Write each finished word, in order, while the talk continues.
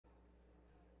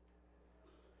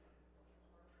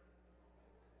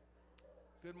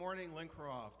Good morning,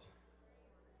 Lincroft.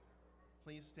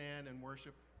 Please stand and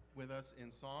worship with us in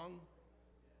song.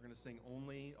 We're going to sing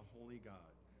Only a Holy God.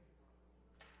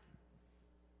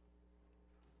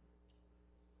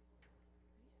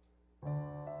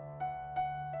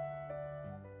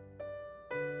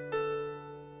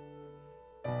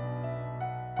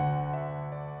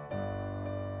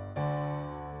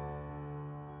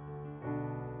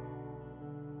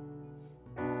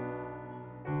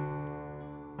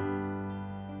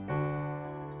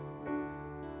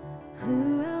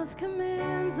 Who else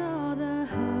commands all the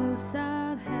hosts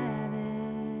of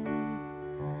heaven?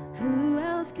 Who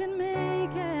else can make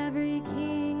every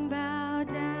king bow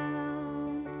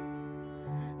down?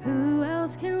 Who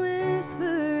else can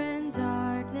whisper and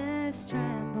darkness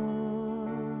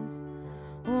trembles?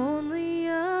 Only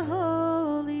a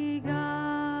holy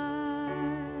God.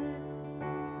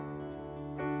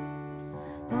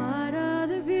 What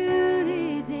other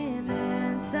beauty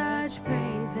demands such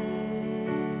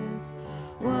praises?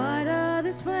 What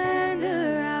other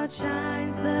splendor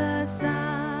outshines the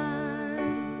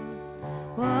sun?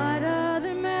 What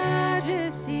other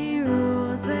majesty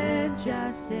rules with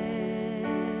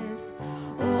justice?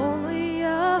 Only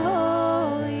a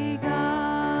holy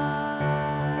God.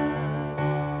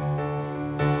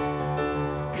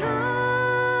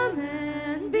 Come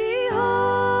and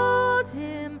behold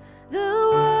him, the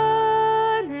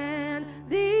one and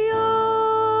the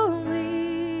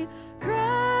only.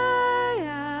 Cry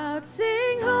out,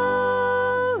 sing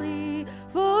holy,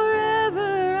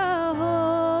 forever a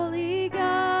holy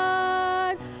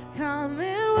God. Come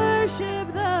and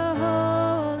worship the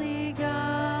holy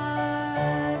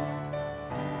God.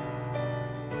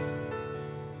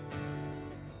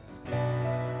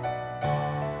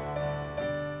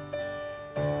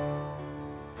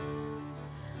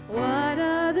 What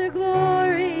other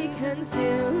glory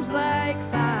consumes like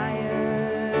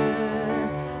fire?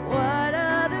 What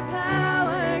other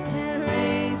power can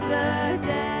raise the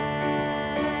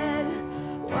dead?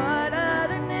 What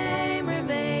other name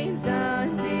remains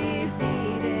undefeated?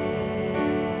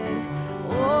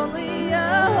 Only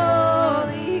a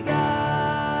holy God.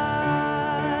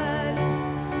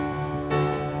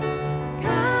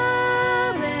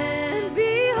 Come and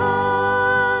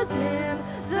behold him,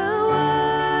 the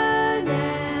one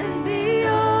and the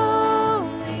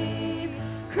only.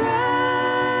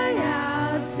 Cry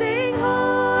out, sing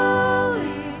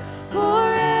holy,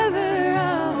 forever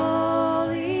a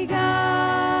holy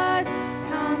God.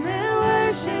 Come and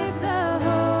worship the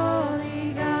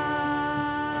holy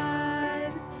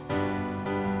God.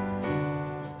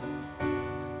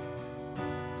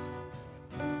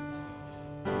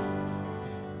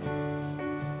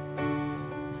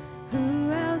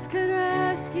 Who else could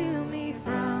rescue me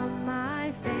from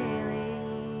my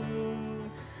failing?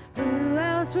 Who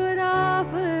else would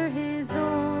offer his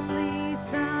only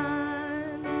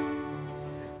son?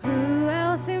 Who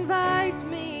else invites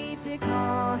me to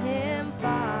call him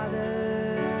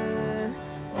Father?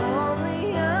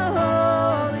 Only a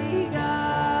holy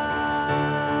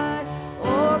God.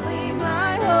 Only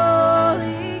my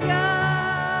holy God.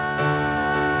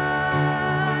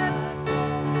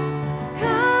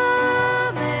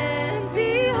 Come and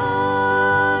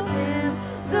behold him,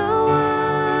 the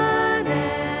one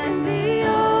and the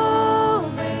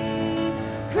only.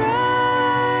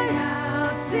 Cry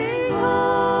out, sing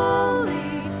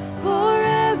holy,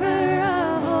 forever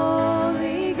a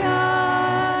holy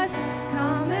God.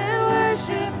 Come and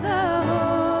worship the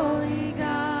holy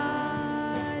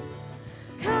God.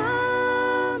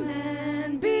 Come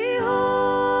and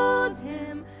behold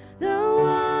him, the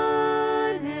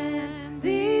one and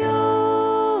the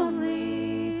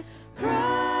only.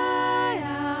 Cry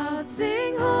out,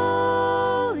 sing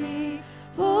holy,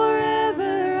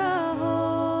 forever a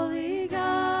holy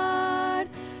God.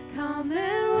 Come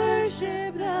and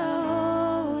worship the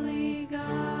holy God.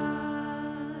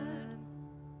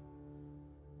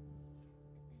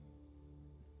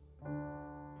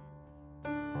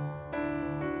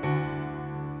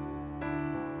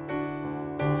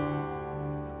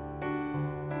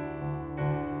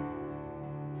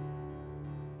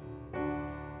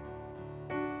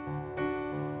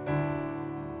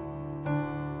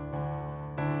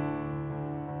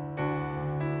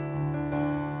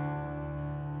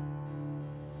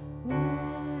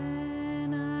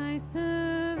 When I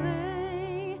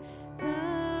survey the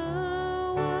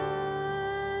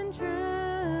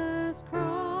wondrous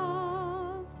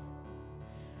cross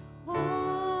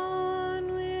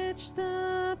on which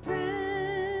the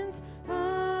Prince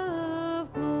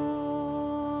of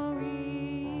Glory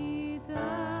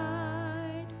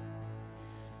died,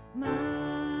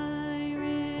 my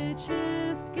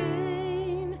richest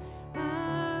gain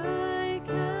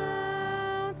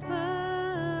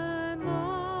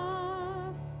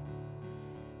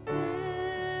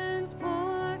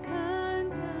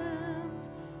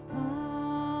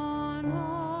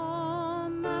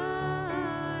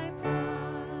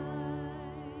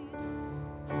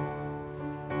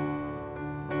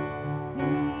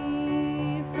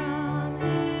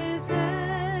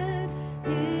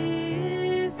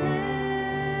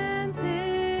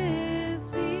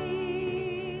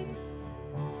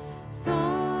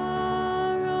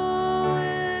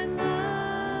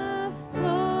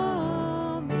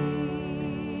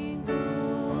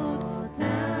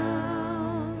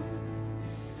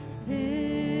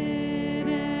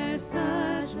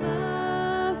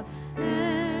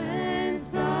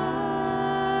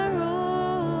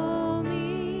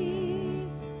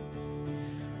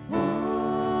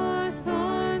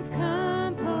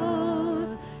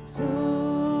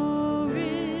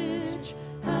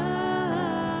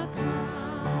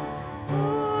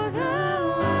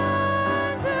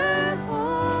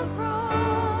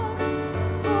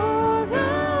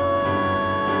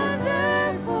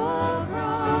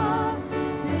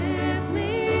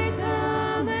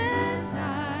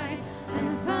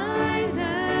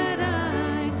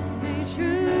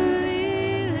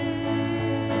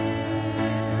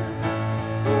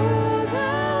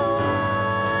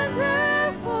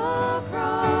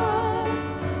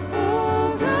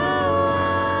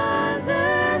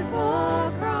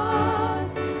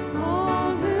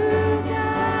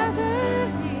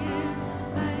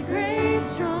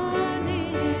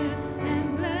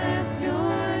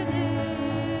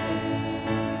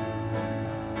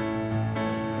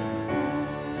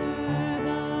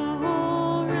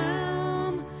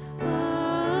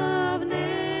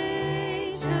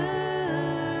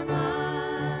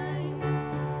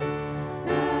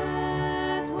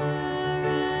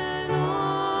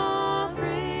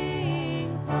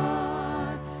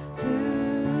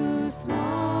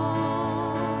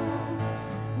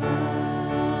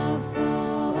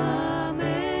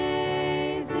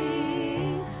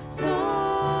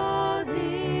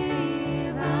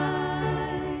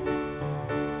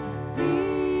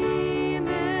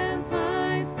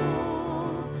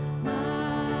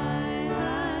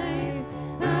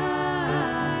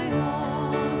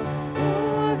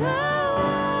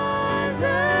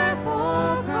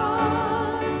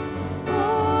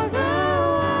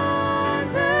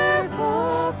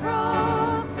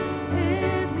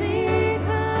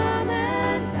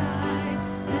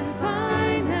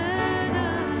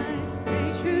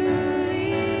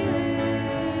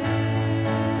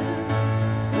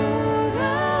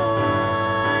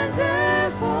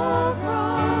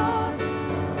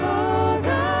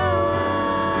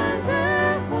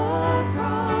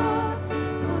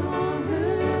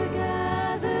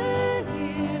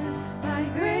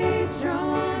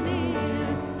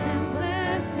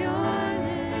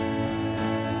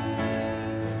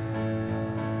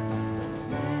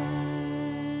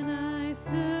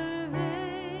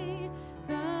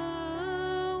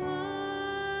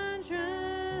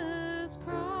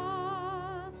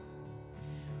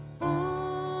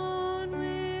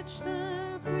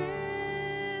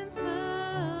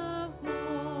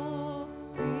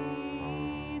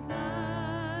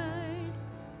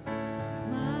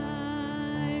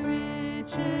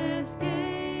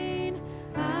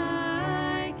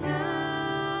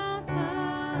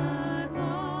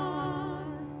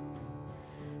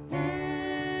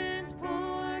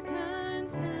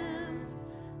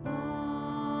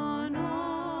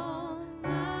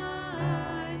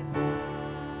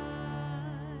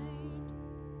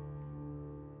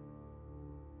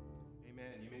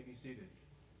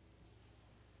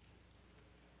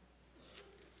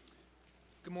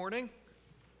Good morning.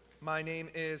 My name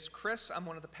is Chris. I'm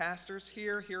one of the pastors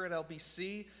here at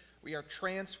LBC. We are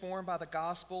transformed by the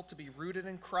gospel to be rooted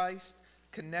in Christ,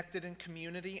 connected in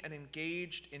community, and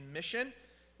engaged in mission.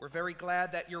 We're very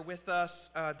glad that you're with us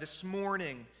this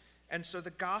morning. And so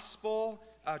the gospel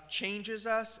changes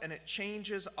us, and it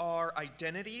changes our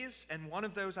identities. And one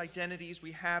of those identities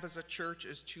we have as a church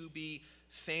is to be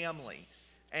family.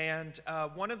 And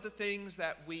one of the things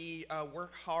that we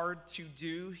work hard to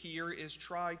do here is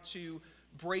try to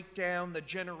break down the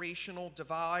generational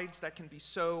divides that can be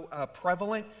so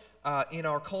prevalent in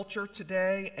our culture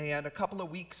today. And a couple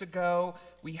of weeks ago,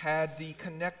 we had the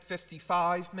Connect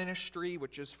 55 ministry,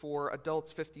 which is for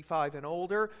adults 55 and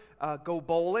older, go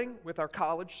bowling with our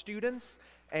college students.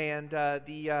 And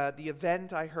the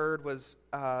event I heard was,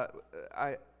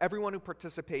 everyone who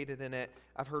participated in it,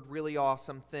 I've heard really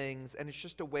awesome things. And it's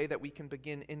just a way that we can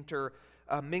begin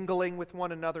mingling with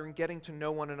one another and getting to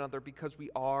know one another because we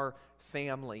are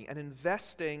family. And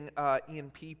investing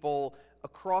in people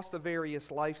across the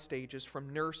various life stages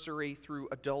from nursery through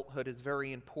adulthood is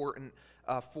very important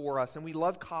for us. And we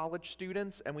love college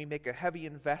students, and we make a heavy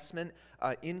investment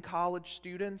in college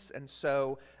students. And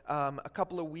so a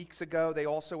couple of weeks ago, they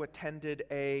also attended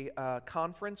a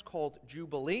conference called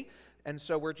Jubilee. And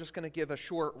so we're just going to give a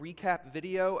short recap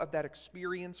video of that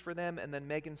experience for them, and then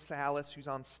Megan Salas, who's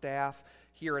on staff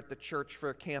here at the church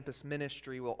for campus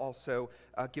ministry, will also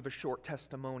give a short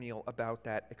testimonial about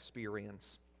that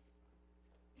experience.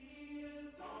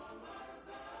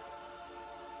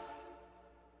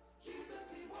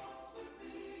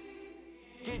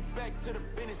 Get back to the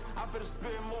business. I feel the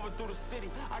spirit moving through the city.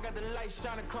 I got the light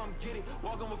shining, come get it.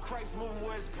 Walking with Christ, moving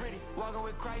where it's gritty. Walking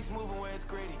with Christ, moving where it's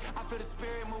gritty. I feel the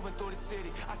spirit moving through the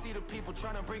city. I see the people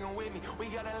trying to bring them with me. We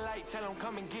got a light, tell them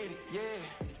come and get it. Yeah.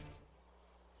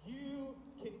 You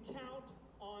can count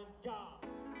on God.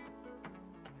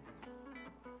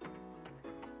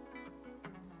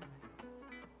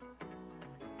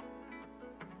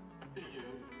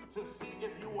 To see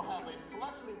if you will have a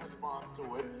fleshly response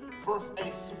to it versus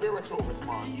a spiritual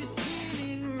response. See you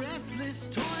spinning, restless,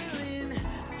 toiling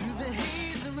through the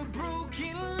haze of a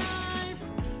broken life,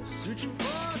 searching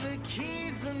for the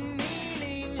keys, the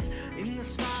meaning in the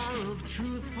spiral of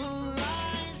truthful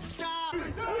lies. Stop.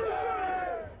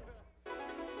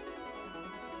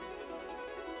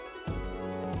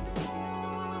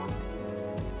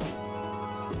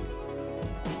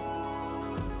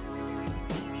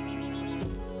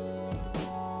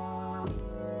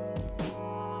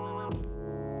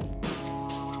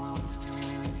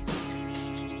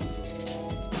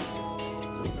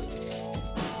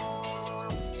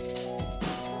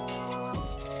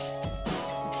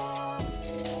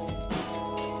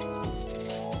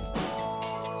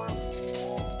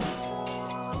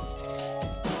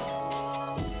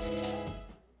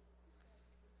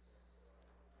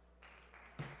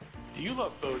 Do you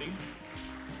love boating?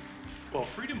 Well,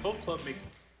 Freedom Boat Club makes...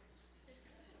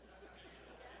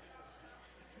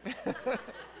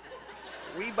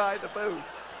 We buy the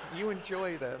boats. You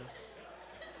enjoy them.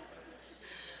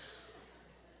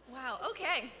 Wow,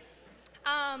 okay.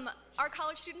 Our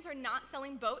college students are not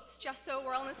selling boats, just so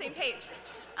we're all on the same page.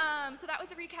 So that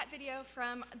was a recap video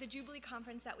from the Jubilee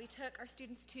conference that we took our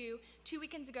students to 2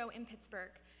 weekends ago in Pittsburgh.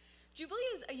 Jubilee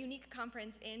is a unique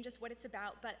conference in just what it's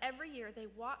about, but every year they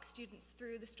walk students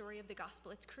through the story of the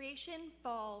gospel. It's creation,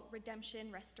 fall, redemption,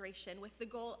 restoration, with the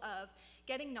goal of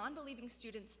getting non-believing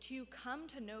students to come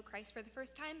to know Christ for the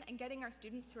first time and getting our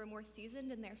students who are more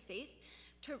seasoned in their faith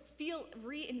to feel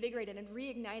reinvigorated and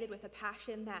reignited with a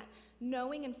passion that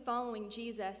knowing and following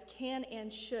Jesus can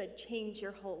and should change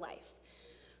your whole life.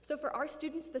 So for our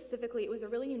students specifically, it was a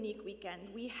really unique weekend.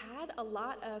 We had a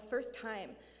lot of first-time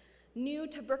new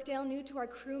to Brookdale, new to our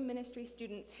crew ministry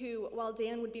students who, while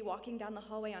Dan would be walking down the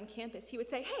hallway on campus, he would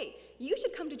say, "Hey, you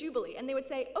should come to Jubilee." And they would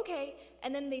say, "Okay,"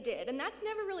 and then they did. And that's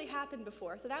never really happened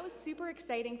before. So that was super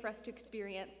exciting for us to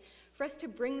experience, for us to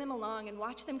bring them along and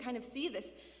watch them kind of see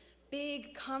this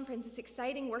big conference, this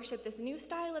exciting worship, this new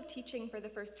style of teaching for the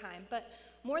first time. But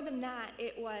more than that,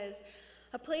 it was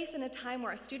a place and a time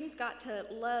where our students got to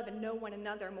love and know one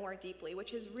another more deeply,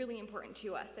 which is really important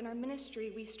to us. In our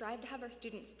ministry, we strive to have our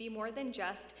students be more than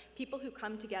just people who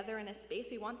come together in a space.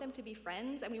 We want them to be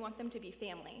friends, and we want them to be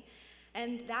family.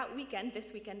 And that weekend,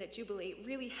 this weekend at Jubilee,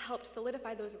 really helped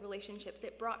solidify those relationships.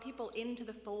 It brought people into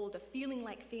the fold of feeling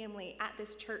like family at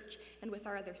this church and with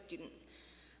our other students.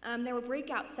 There were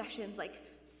breakout sessions, like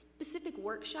specific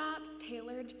workshops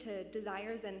tailored to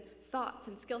desires and thoughts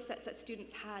and skill sets that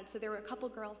students had. So there were a couple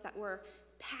girls that were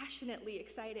passionately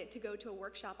excited to go to a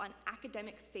workshop on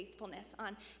academic faithfulness,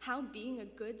 on how being a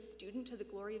good student to the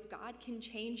glory of God can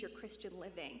change your Christian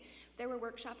living. There were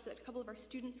workshops that a couple of our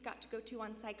students got to go to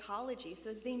on psychology,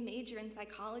 so as they major in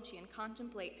psychology and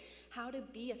contemplate how to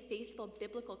be a faithful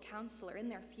biblical counselor in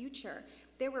their future,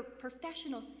 there were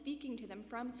professionals speaking to them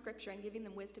from Scripture and giving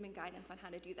them wisdom and guidance on how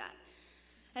to do that.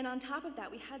 And on top of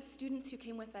that, we had students who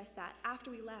came with us that,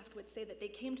 after we left, would say that they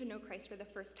came to know Christ for the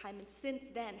first time and since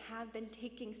then have been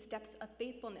taking steps of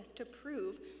faithfulness to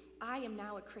prove, I am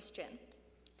now a Christian.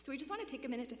 So we just want to take a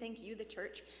minute to thank you, the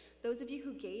church, those of you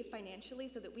who gave financially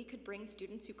so that we could bring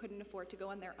students who couldn't afford to go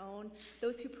on their own,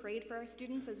 those who prayed for our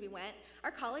students as we went.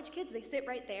 Our college kids, they sit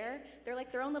right there. They're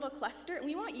like their own little cluster, and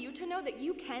we want you to know that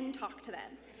you can talk to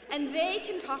them, and they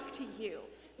can talk to you.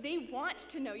 They want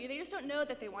to know you. They just don't know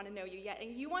that they want to know you yet,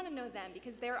 and you want to know them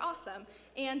because they're awesome,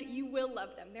 and you will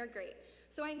love them. They're great.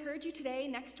 So I encourage you today,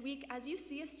 next week, as you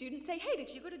see a student, say, hey,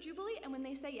 did you go to Jubilee? And when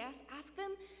they say yes, ask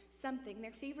them something,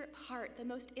 their favorite part, the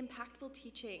most impactful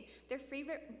teaching, their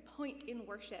favorite point in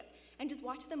worship, and just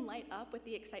watch them light up with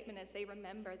the excitement as they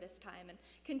remember this time. And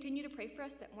continue to pray for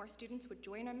us that more students would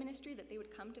join our ministry, that they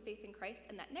would come to faith in Christ,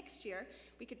 and that next year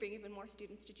we could bring even more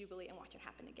students to Jubilee and watch it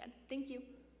happen again. Thank you.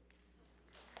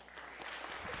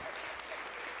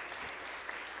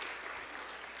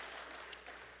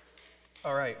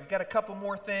 All right, we got a couple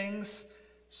more things.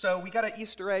 So we got an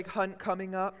Easter egg hunt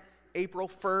coming up April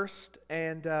 1st,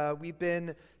 and we've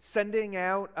been sending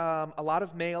out a lot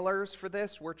of mailers for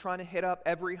this. We're trying to hit up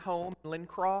every home in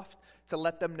Lincroft to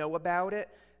let them know about it.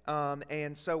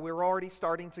 And so we're already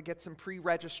starting to get some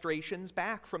pre-registrations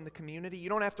back from the community. You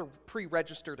don't have to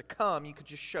pre-register to come, you could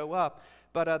just show up.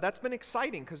 But that's been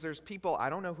exciting because there's people, I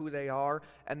don't know who they are,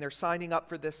 and they're signing up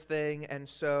for this thing. And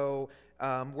so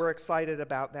we're excited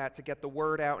about that, to get the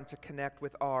word out and to connect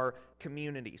with our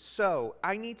community. So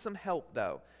I need some help,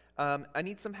 though. I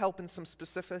need some help in some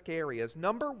specific areas.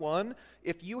 Number one,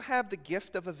 if you have the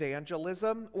gift of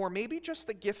evangelism, or maybe just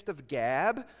the gift of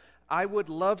gab, I would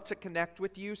love to connect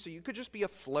with you. So you could just be a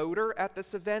floater at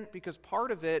this event, because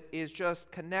part of it is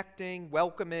just connecting,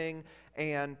 welcoming,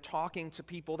 and talking to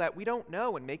people that we don't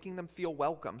know and making them feel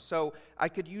welcome. So I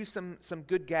could use some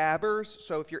good gabbers.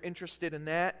 So if you're interested in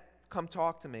that, come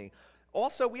talk to me.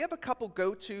 Also, we have a couple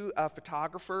go-to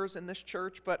photographers in this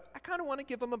church, but I kind of want to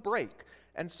give them a break.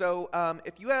 And so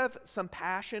if you have some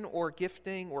passion or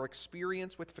gifting or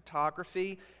experience with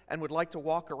photography and would like to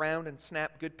walk around and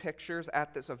snap good pictures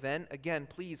at this event, again,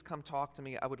 please come talk to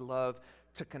me. I would love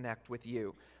to connect with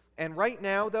you. And right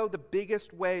now, though, the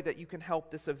biggest way that you can help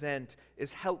this event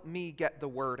is help me get the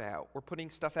word out. We're putting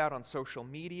stuff out on social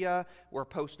media. We're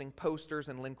posting posters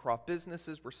in Lincroft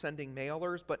businesses. We're sending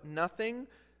mailers, but nothing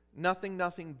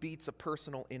beats a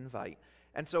personal invite.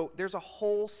 And so there's a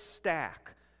whole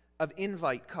stack of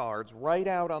invite cards right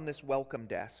out on this welcome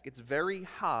desk. It's very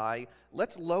high.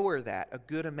 Let's lower that a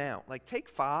good amount. Like, take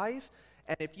 5,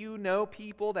 and if you know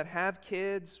people that have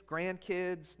kids,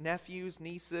 grandkids, nephews,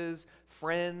 nieces,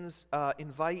 friends,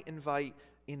 invite.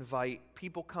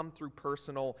 People come through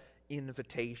personal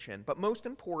invitation. But most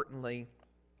importantly,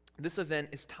 this event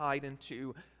is tied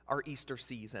into our Easter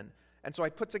season. And so I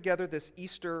put together this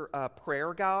Easter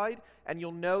prayer guide, and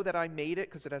you'll know that I made it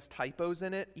because it has typos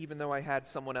in it, even though I had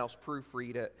someone else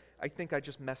proofread it. I think I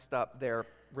just messed up their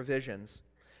revisions.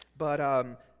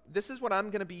 But this is what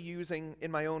I'm going to be using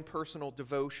in my own personal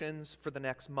devotions for the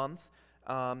next month.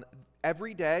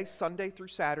 Every day, Sunday through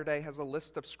Saturday, has a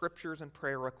list of scriptures and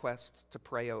prayer requests to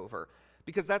pray over,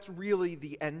 because that's really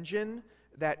the engine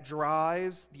that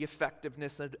drives the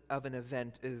effectiveness of an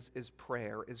event is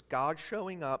prayer, is God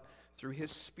showing up through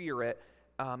His Spirit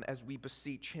as we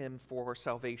beseech Him for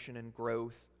salvation and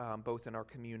growth, both in our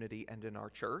community and in our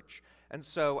church. And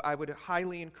so I would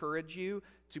highly encourage you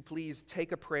to please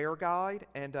take a prayer guide,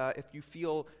 and if you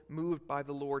feel moved by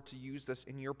the Lord to use this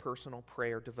in your personal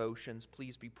prayer devotions,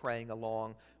 please be praying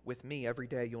along with me. Every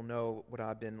day you'll know what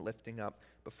I've been lifting up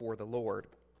before the Lord.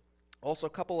 Also,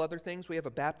 a couple other things. We have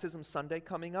a Baptism Sunday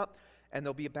coming up, and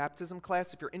there'll be a baptism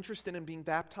class. If you're interested in being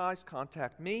baptized,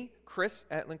 contact me, Chris,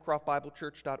 at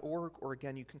lincroftbiblechurch.org, or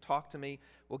again, you can talk to me.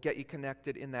 We'll get you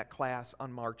connected in that class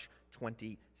on March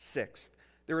 26th.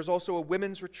 There is also a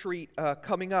women's retreat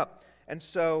coming up, and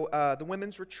so the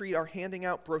women's retreat are handing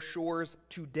out brochures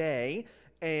today,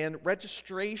 and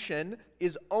registration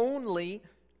is only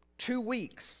 2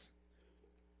 weeks.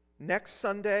 Next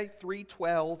Sunday,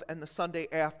 3/12, and the Sunday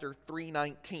after,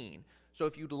 3/19. So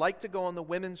if you'd like to go on the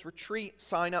women's retreat,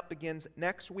 sign up begins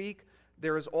next week.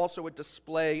 There is also a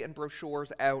display and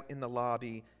brochures out in the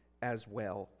lobby as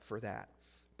well for that.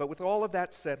 But with all of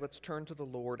that said, let's turn to the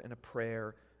Lord in a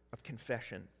prayer of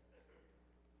confession.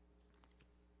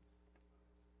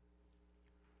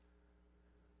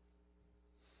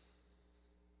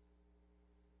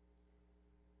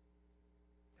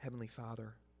 Heavenly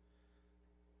Father,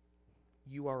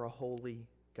 you are a holy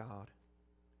God.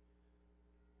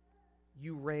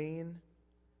 You reign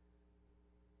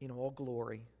in all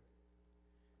glory,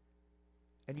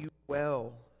 and you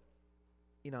dwell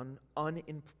in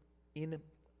an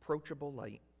inapproachable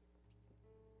light.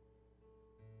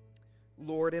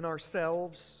 Lord, in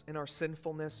ourselves, in our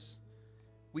sinfulness,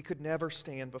 we could never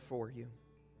stand before you.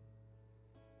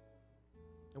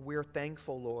 And we are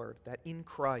thankful, Lord, that in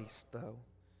Christ, though,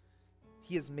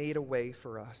 he has made a way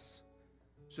for us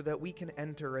so that we can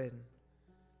enter in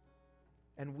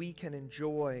and we can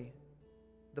enjoy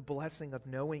the blessing of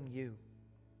knowing you.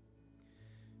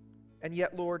 And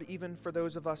yet, Lord, even for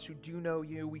those of us who do know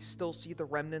you, we still see the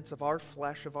remnants of our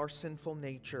flesh, of our sinful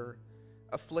nature,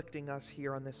 afflicting us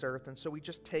here on this earth. And so we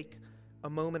just take a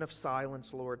moment of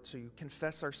silence, Lord, to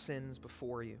confess our sins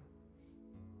before you.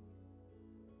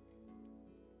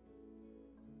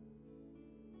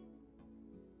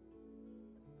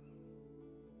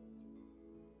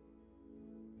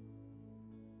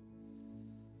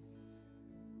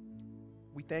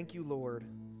 We thank you, Lord,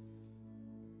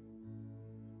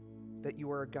 that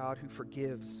you are a God who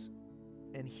forgives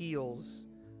and heals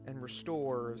and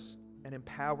restores and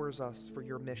empowers us for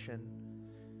your mission.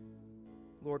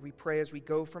 Lord, we pray as we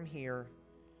go from here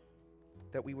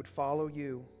that we would follow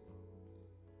you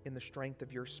in the strength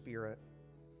of your Spirit.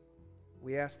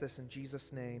 We ask this in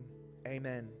Jesus' name.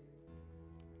 Amen.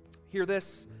 Hear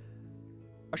this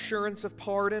assurance of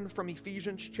pardon from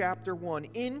Ephesians chapter 1.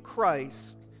 In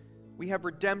Christ, we have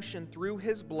redemption through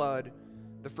his blood,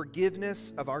 the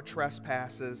forgiveness of our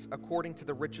trespasses, according to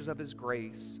the riches of his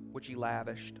grace, which he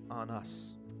lavished on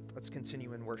us. Let's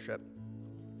continue in worship.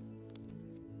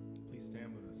 Please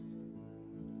stand with us.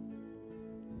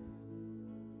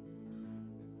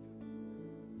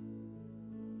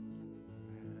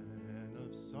 Man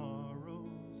of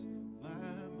sorrows,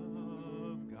 Lamb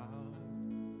of God,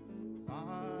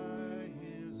 by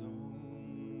his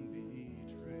own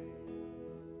betrayed,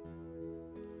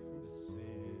 the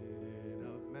sin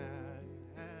of man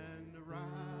and the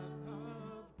wrath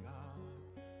of God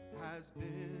has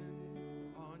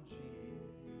been on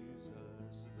Jesus'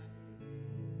 slain.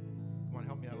 Come on,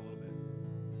 help me out a little bit.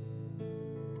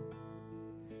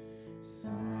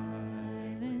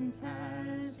 Silent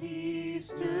as he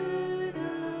stood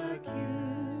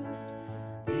accused,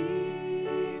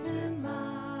 beaten,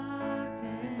 mocked,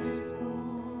 and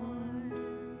scorned,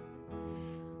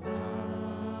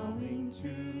 bowing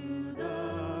to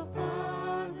the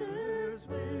Father's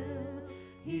will,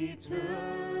 he took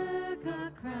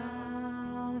a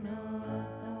crown of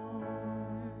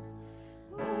thorns.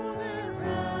 Oh, that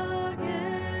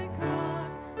rugged cross,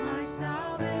 my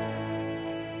salvation,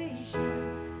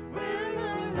 where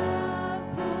your love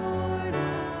poured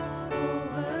out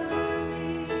over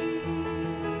me.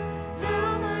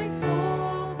 Now my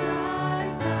soul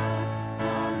cries out,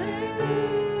 hallelujah,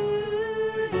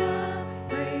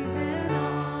 praise and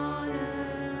honor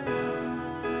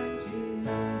unto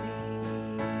thee.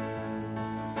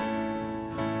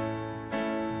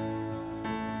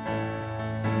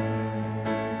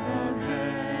 Sons of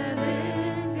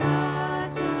heaven,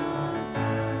 God's own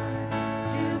Son,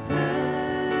 to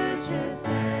purchase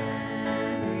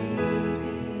and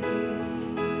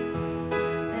redeem,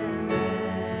 and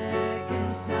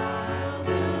reconcile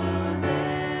the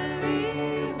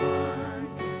very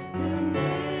ones who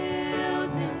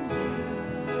nailed him to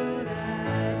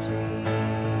that tree.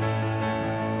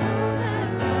 Oh, that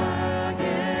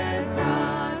rugged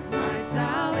cross, my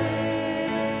salvation,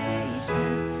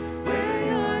 where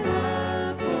your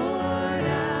love poured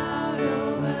out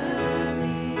over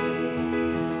me.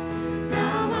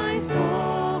 Now my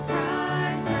soul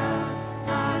cries out,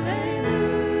 hallelujah,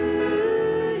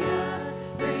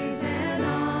 praise and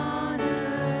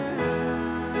honor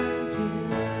unto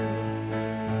thee.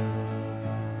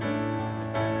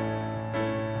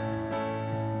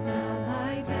 Now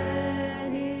my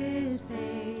debt is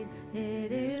paid,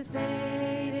 it is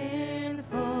paid in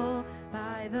full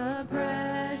by the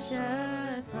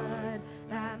precious blood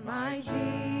that my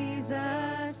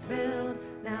Jesus filled.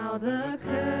 Now the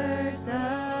curse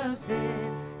of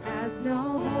sin has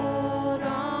no hold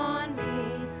on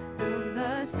me, whom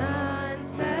the Son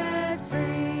sets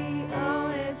free, oh,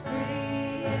 is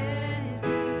free indeed.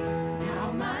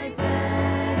 Now my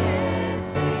debt is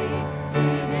paid,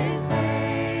 it is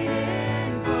paid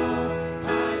in full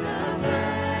by the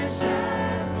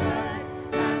precious blood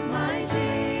that my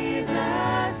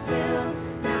Jesus filled.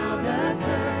 Now the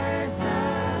curse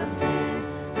of sin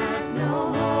has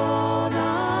no hold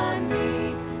on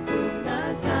me, whom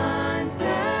the Son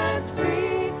sets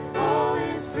free,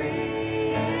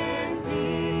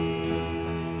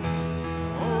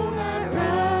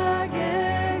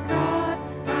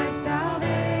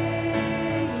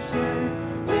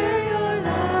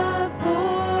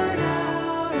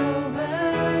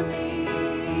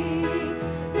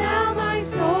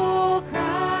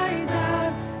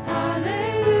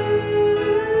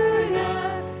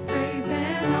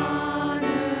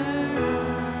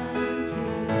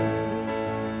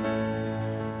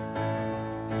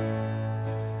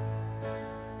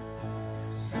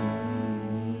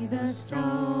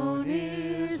 stone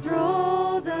is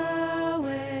rolled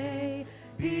away.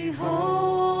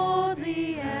 Behold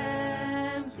the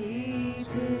empty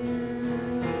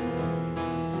tomb.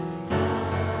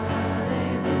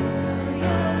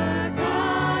 Hallelujah,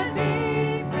 God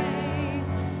be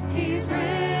praised. He's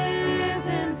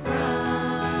risen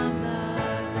from the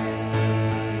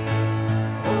grave.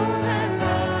 Oh, that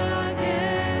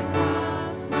rugged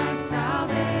cross, my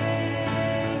salvation,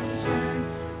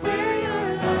 where your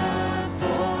love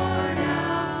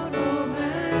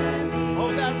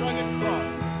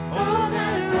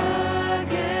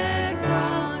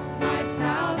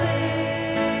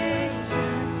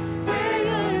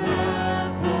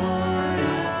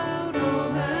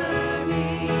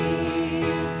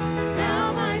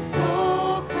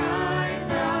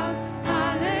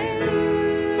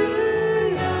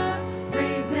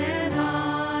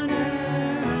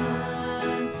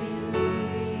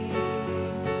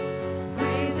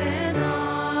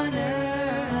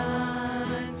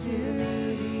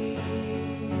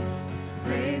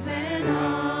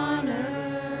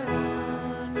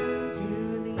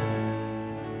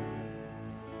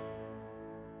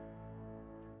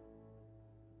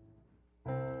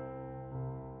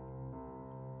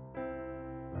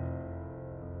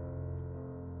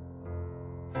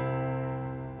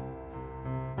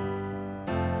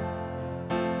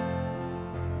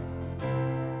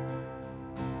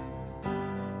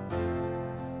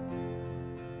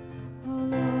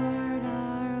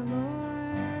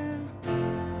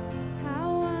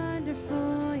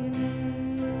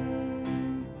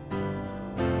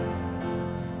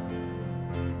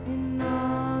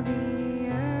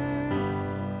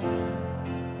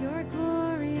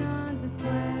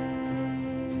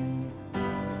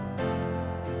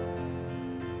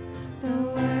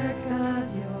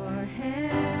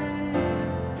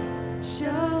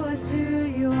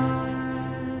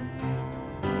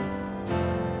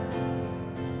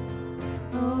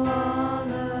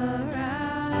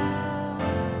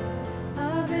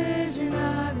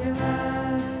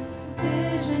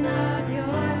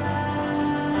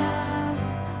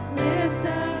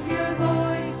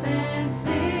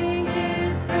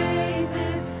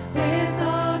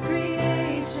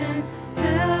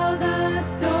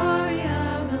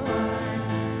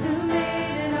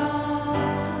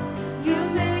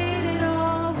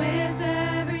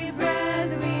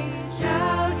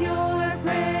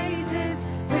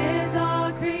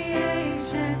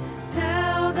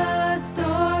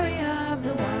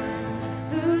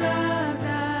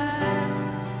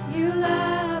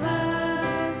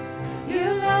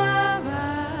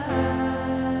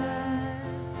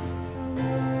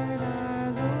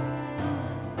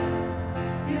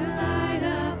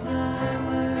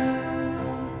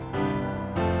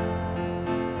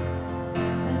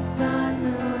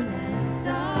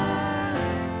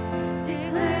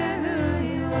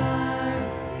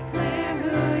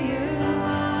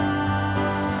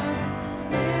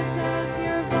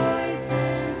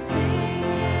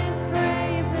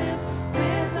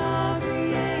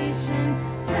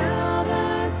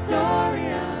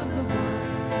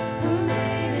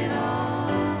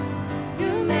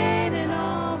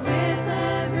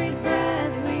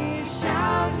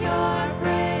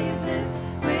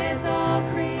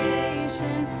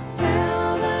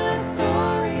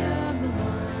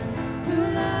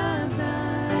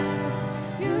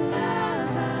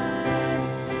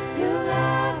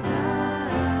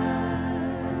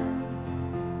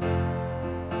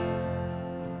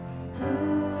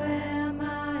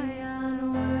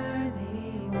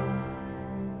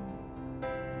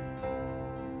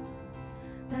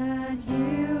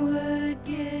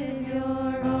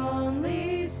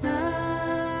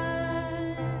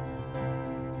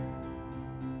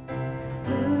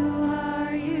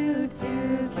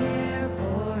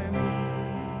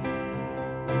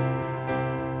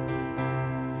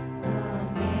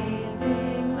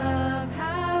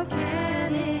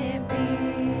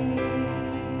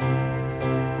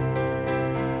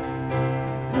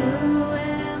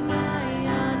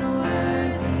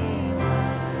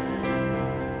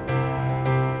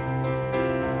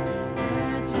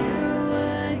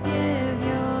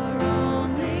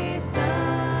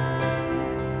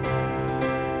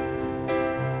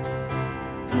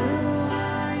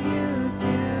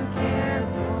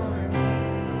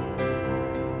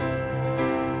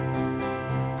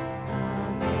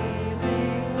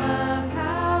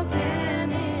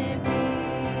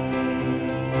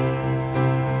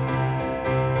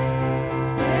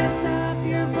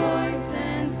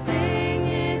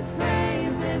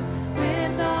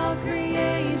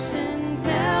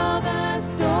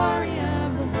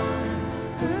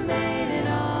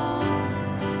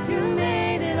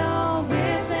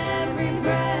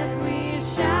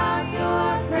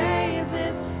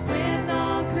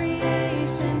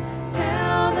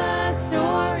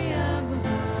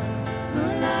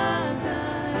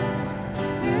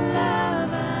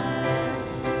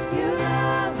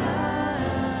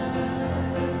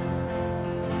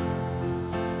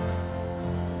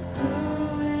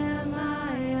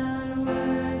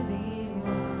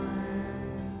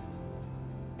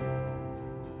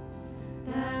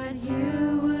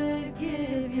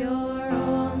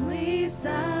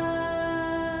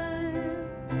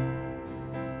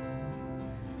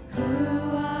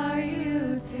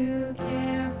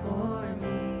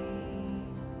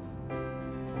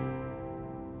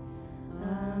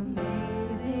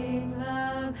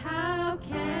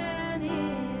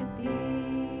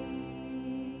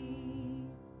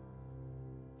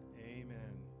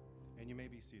You may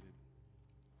be seated.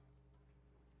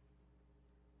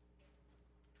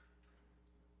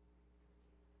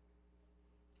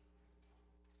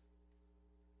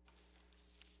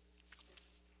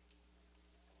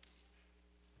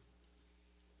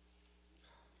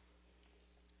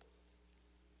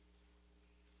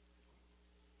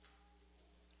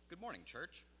 Good morning,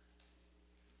 church.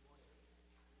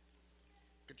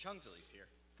 Good Chungzili's here.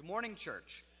 Good morning,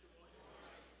 church.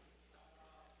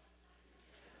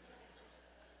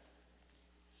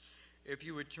 If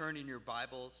you would turn in your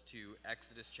Bibles to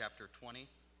Exodus chapter 20.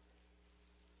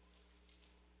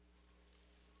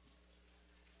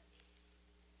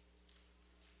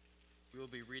 We will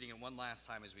be reading it one last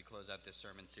time as we close out this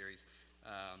sermon series.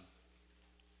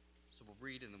 So we'll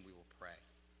read and then we will pray.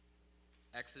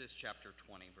 Exodus chapter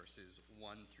 20, verses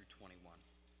 1 through 21.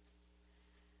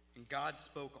 And God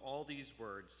spoke all these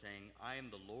words, saying, I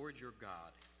am the Lord your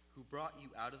God, who brought you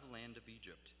out of the land of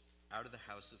Egypt, out of the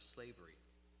house of slavery.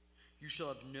 You shall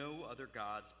have no other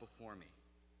gods before me.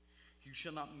 You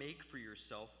shall not make for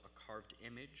yourself a carved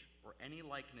image or any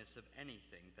likeness of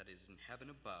anything that is in heaven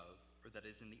above, or that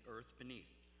is in the earth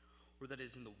beneath, or that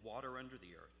is in the water under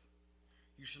the earth.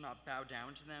 You shall not bow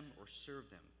down to them or serve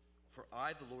them. For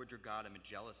I, the Lord your God, am a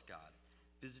jealous God,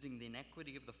 visiting the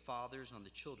iniquity of the fathers on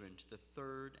the children to the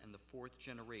third and the fourth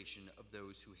generation of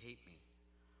those who hate me,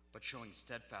 but showing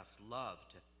steadfast love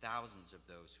to thousands of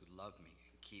those who love me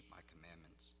and keep my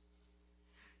commandments.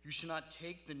 You shall not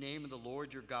take the name of the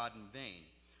Lord your God in vain,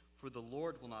 for the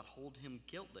Lord will not hold him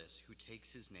guiltless who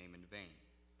takes his name in vain.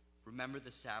 Remember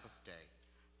the Sabbath day,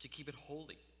 to keep it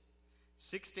holy.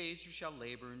 6 days you shall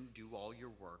labor and do all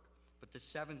your work, but the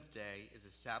seventh day is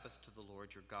a Sabbath to the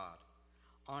Lord your God.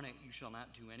 On it you shall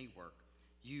not do any work,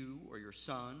 you or your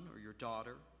son or your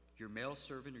daughter, your male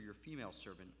servant or your female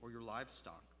servant, or your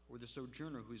livestock, or the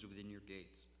sojourner who is within your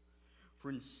gates.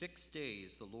 For in 6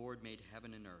 days the Lord made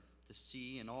heaven and earth, the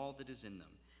sea and all that is in them,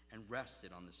 and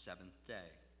rested on the seventh day.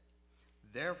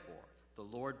 Therefore the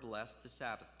Lord blessed the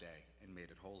Sabbath day and made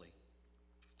it holy.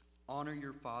 Honor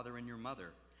your father and your mother,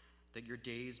 that your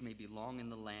days may be long in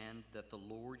the land that the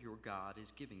Lord your God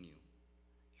is giving you.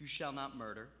 You shall not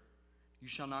murder. You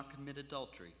shall not commit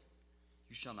adultery.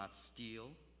 You shall not steal.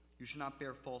 You shall not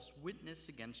bear false witness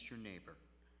against your neighbor.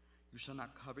 You shall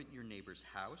not covet your neighbor's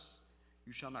house.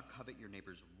 You shall not covet your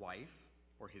neighbor's wife,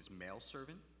 or his male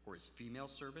servant, or his female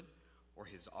servant, or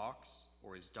his ox,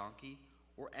 or his donkey,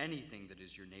 or anything that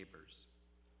is your neighbor's.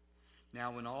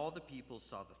 Now when all the people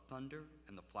saw the thunder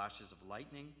and the flashes of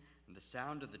lightning and the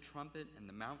sound of the trumpet and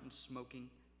the mountain smoking,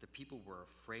 the people were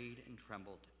afraid and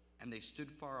trembled. And they stood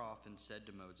far off and said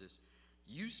to Moses,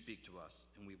 You speak to us,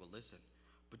 and we will listen,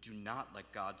 but do not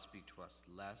let God speak to us,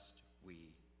 lest we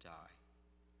die.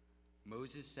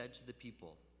 Moses said to the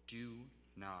people, Do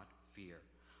not fear,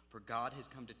 for God has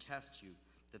come to test you,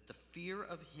 that the fear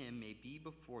of him may be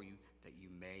before you, that you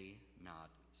may not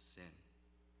sin.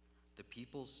 The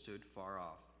people stood far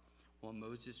off, while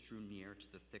Moses drew near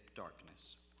to the thick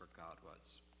darkness where God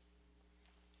was.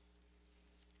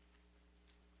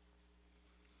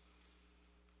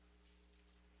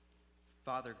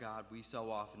 Father God, we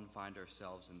so often find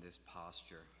ourselves in this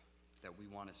posture that we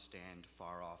want to stand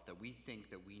far off, that we think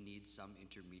that we need some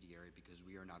intermediary because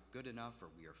we are not good enough or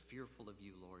we are fearful of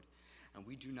you, Lord. And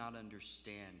we do not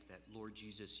understand that, Lord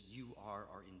Jesus, you are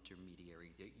our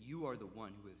intermediary, that you are the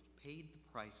one who has paid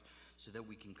the price so that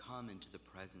we can come into the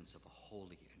presence of a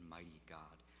holy and mighty God.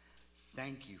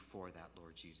 Thank you for that,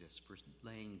 Lord Jesus, for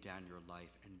laying down your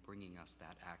life and bringing us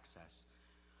that access.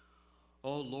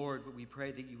 Oh, Lord, we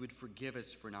pray that you would forgive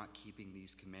us for not keeping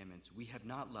these commandments. We have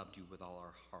not loved you with all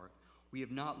our heart. We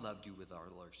have not loved you with all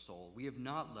our soul. We have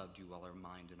not loved you all our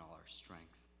mind and all our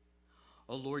strength.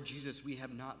 Oh, Lord Jesus, we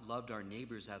have not loved our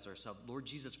neighbors as ourselves. Lord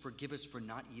Jesus, forgive us for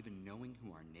not even knowing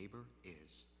who our neighbor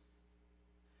is.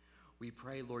 We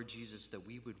pray, Lord Jesus, that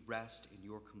we would rest in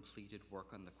your completed work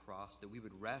on the cross, that we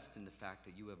would rest in the fact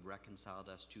that you have reconciled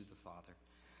us to the Father,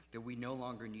 that we no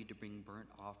longer need to bring burnt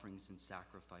offerings and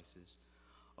sacrifices.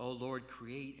 Oh, Lord,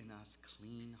 create in us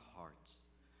clean hearts,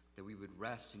 that we would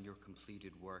rest in your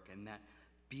completed work, and that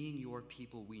being your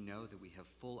people, we know that we have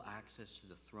full access to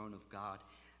the throne of God,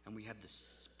 and we have the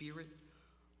Spirit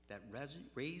that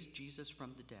raised Jesus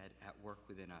from the dead at work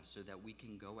within us so that we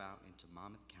can go out into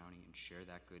Monmouth County and share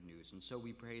that good news. And so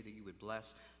we pray that you would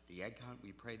bless the egg hunt.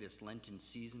 We pray this Lenten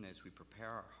season as we prepare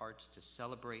our hearts to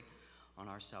celebrate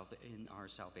in our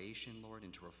salvation, Lord,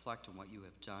 and to reflect on what you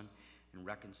have done in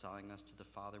reconciling us to the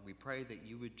Father. We pray that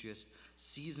you would just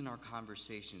season our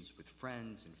conversations with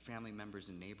friends and family members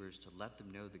and neighbors to let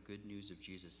them know the good news of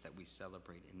Jesus that we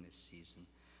celebrate in this season.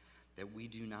 that we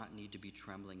do not need to be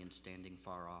trembling and standing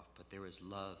far off, but there is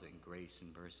love and grace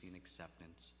and mercy and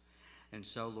acceptance. And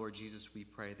so, Lord Jesus, we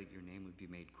pray that your name would be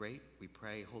made great. We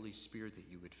pray, Holy Spirit, that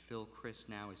you would fill Chris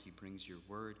now as he brings your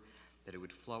word, that it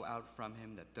would flow out from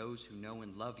him, that those who know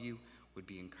and love you would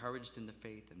be encouraged in the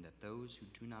faith, and that those who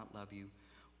do not love you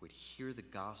would hear the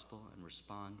gospel and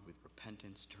respond with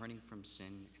repentance, turning from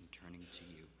sin and turning to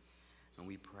you. And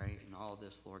we pray in all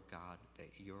this, Lord God, that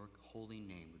your holy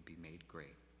name would be made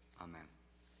great. Amen.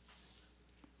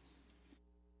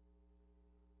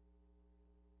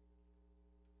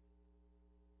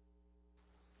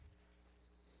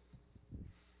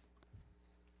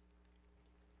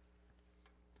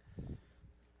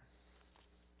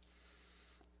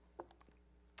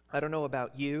 I don't know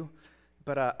about you,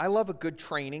 but I love a good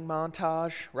training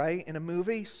montage, right, in a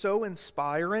movie. So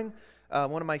inspiring.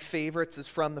 One of my favorites is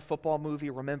from the football movie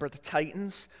Remember the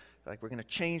Titans. Like, we're going to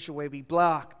change the way we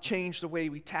block, change the way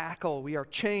we tackle. We are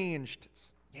changed.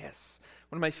 Yes.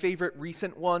 One of my favorite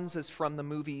recent ones is from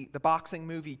the boxing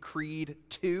movie Creed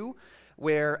 2,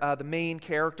 where the main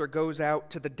character goes out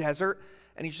to the desert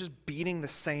and he's just beating the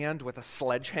sand with a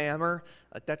sledgehammer.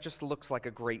 Like, that just looks like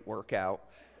a great workout.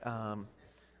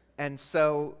 And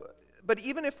so, but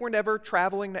even if we're never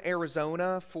traveling to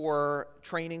Arizona for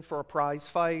training for a prize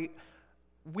fight,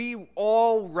 we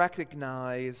all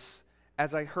recognize,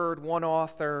 as I heard one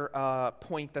author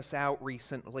point this out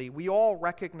recently, we all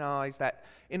recognize that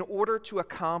in order to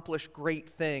accomplish great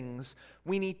things,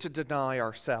 we need to deny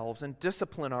ourselves and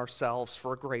discipline ourselves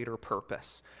for a greater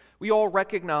purpose. We all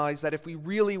recognize that if we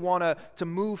really want to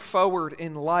move forward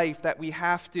in life, that we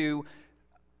have to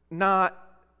not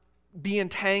be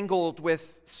entangled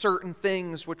with certain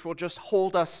things which will just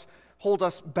hold us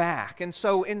back. And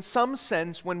so in some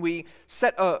sense, when we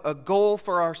set a goal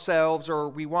for ourselves, or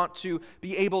we want to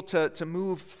be able to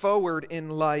move forward in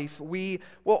life, we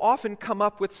will often come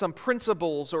up with some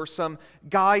principles or some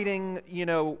guiding,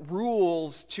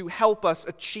 rules to help us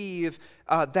achieve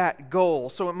that goal.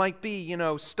 So it might be,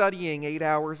 studying 8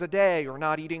 hours a day, or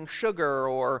not eating sugar,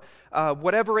 or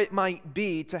whatever it might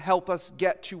be to help us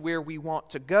get to where we want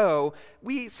to go.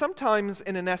 We sometimes,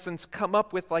 in an essence, come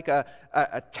up with like a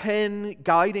 10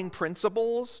 guiding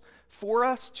principles for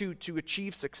us to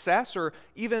achieve success, or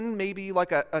even maybe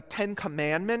like a 10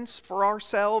 commandments for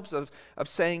ourselves of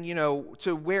saying,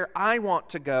 to where I want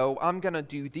to go, I'm going to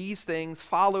do these things,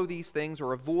 follow these things,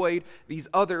 or avoid these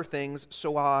other things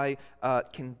so I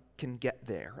can get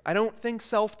there. I don't think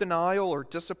self-denial or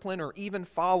discipline or even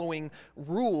following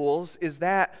rules is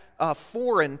that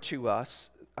foreign to us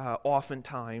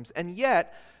oftentimes. And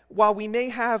yet, while we may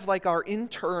have like our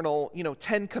internal,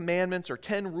 10 commandments or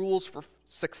 10 rules for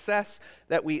success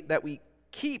that we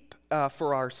keep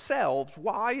for ourselves,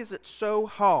 why is it so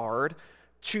hard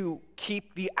to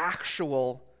keep the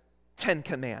actual 10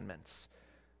 commandments?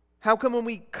 How come when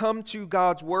we come to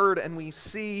God's word and we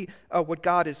see what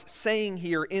God is saying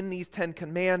here in these 10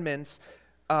 commandments,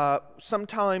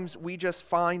 sometimes we just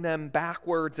find them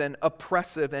backwards and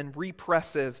oppressive and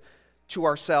repressive to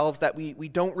ourselves, that we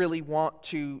don't really want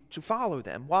to follow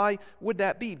them? Why would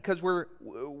that be? Because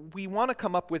we want to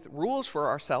come up with rules for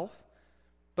ourselves,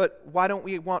 but why don't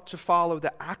we want to follow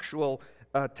the actual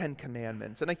 10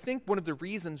 commandments? And I think one of the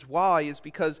reasons why is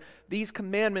because these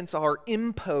commandments are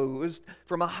imposed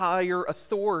from a higher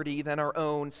authority than our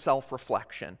own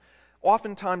self-reflection.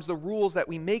 Oftentimes the rules that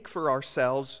we make for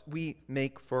ourselves, we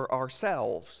make for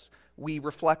ourselves. We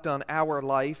reflect on our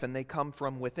life, and they come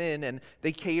from within, and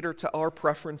they cater to our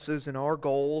preferences and our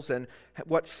goals and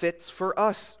what fits for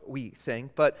us, we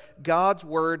think. But God's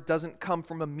word doesn't come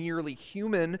from a merely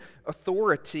human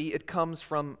authority. It comes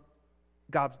from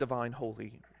God's divine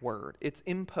holy word. It's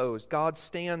imposed. God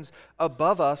stands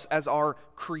above us as our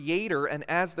creator, and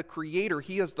as the creator,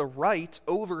 he has the right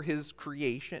over his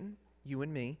creation, you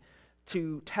and me,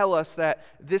 to tell us that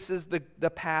this is the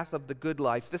path of the good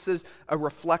life. This is a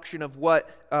reflection of what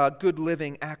good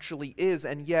living actually is,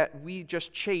 and yet we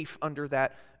just chafe under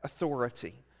that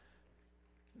authority.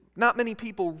 Not many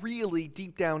people really,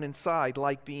 deep down inside,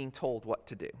 like being told what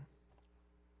to do.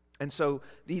 And so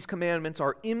these commandments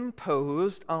are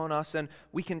imposed on us, and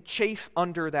we can chafe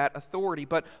under that authority.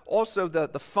 But also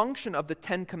the function of the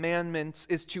 10 commandments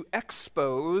is to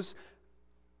expose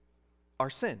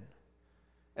our sin.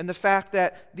 And the fact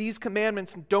that these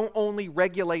commandments don't only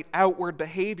regulate outward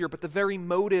behavior, but the very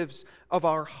motives of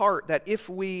our heart, that if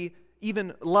we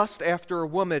even lust after a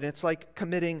woman, it's like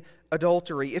committing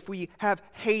adultery. If we have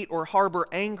hate or harbor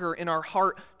anger in our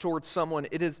heart towards someone,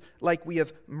 it is like we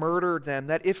have murdered them.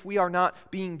 That if we are not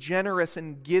being generous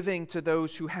and giving to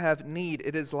those who have need,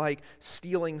 it is like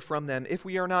stealing from them. If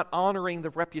we are not honoring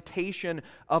the reputation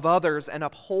of others and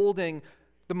upholding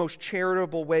the most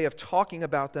charitable way of talking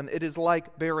about them, it is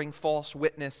like bearing false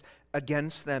witness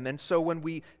against them. And so when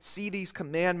we see these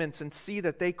commandments and see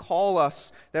that they call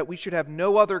us that we should have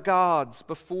no other gods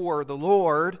before the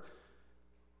Lord,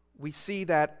 we see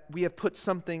that we have put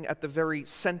something at the very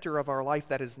center of our life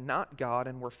that is not God,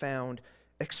 and we're found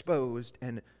exposed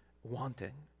and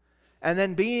wanting. And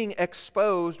then being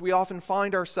exposed, we often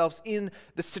find ourselves in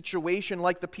the situation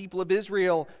like the people of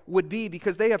Israel would be,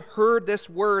 because they have heard this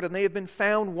word and they have been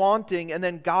found wanting, and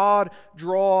then God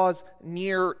draws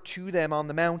near to them on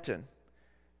the mountain.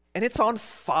 And it's on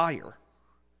fire.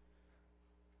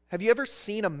 Have you ever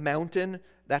seen a mountain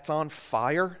that's on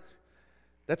fire?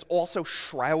 That's also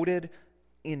shrouded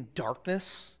in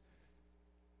darkness?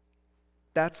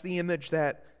 That's the image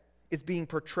that is being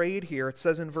portrayed here. It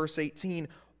says in verse 18,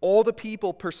 all the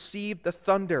people perceived the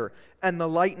thunder and the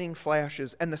lightning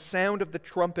flashes and the sound of the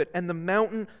trumpet, and the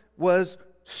mountain was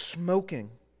smoking.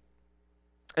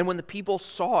 And when the people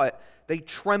saw it, they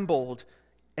trembled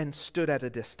and stood at a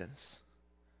distance.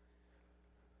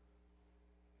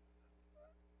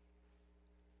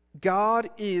 God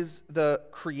is the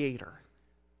creator.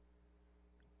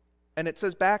 And it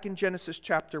says back in Genesis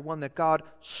chapter 1 that God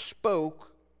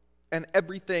spoke and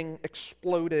everything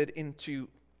exploded into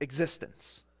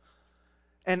existence.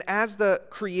 And as the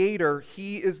creator,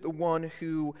 he is the one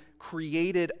who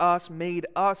created us, made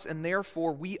us, and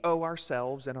therefore we owe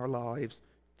ourselves and our lives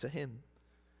to him.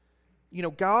 You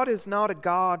know, God is not a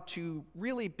God to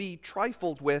really be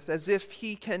trifled with as if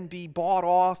he can be bought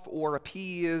off or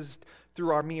appeased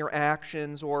through our mere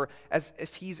actions, or as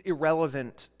if he's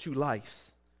irrelevant to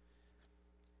life.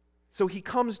 So he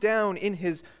comes down in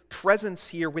his presence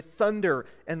here with thunder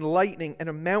and lightning and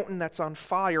a mountain that's on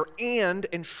fire and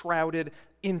enshrouded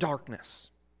in darkness,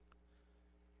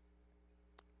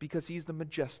 because he's the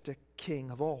majestic King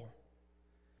of all.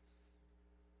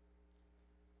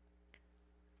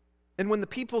 And when the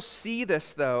people see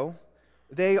this, though,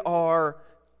 they are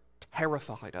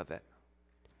terrified of it.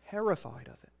 Terrified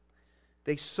of it.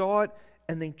 They saw it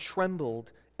and they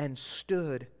trembled and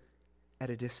stood at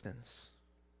a distance.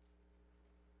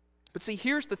 But see,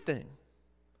 here's the thing,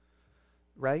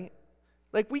 right?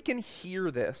 Like, we can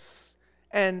hear this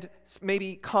and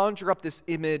maybe conjure up this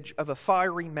image of a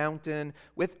fiery mountain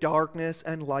with darkness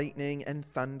and lightning and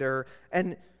thunder,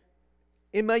 and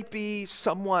it might be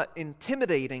somewhat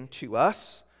intimidating to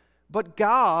us, but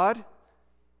God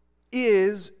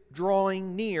is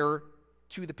drawing near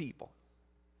to the people.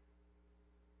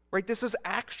 Right? This is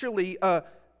actually a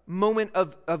moment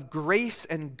of grace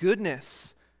and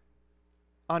goodness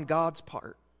on God's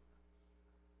part,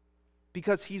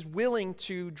 because he's willing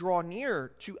to draw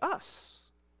near to us.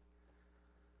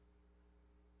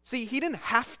 See, he didn't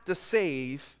have to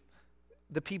save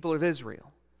the people of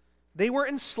Israel. They were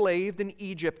enslaved in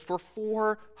Egypt for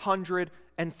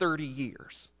 430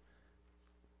 years,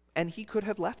 and he could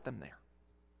have left them there.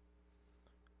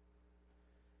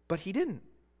 But he didn't.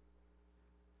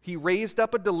 He raised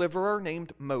up a deliverer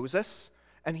named Moses,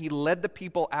 and he led the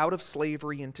people out of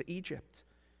slavery into Egypt.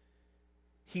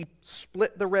 He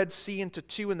split the Red Sea into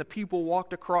two, and the people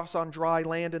walked across on dry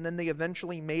land, and then they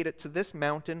eventually made it to this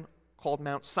mountain called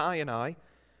Mount Sinai,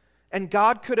 and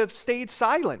God could have stayed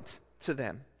silent to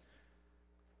them.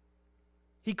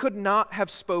 He could not have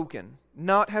spoken,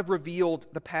 not have revealed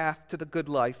the path to the good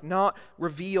life, not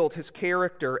revealed his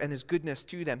character and his goodness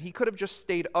to them. He could have just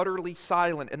stayed utterly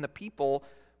silent, and the people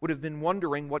would have been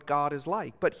wondering what God is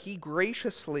like. But he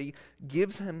graciously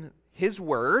gives him his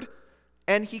word,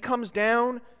 and he comes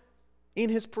down in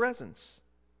his presence.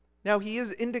 Now, he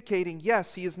is indicating,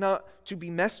 yes, he is not to be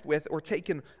messed with or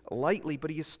taken lightly, but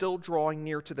he is still drawing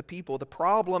near to the people. The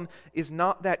problem is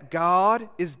not that God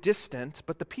is distant,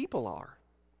 but the people are.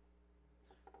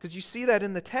 Because you see that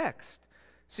in the text.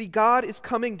 See, God is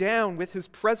coming down with his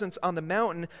presence on the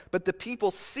mountain, but the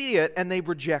people see it and they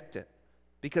reject it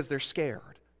because they're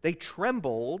scared. They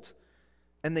trembled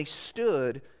and they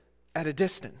stood at a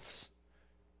distance.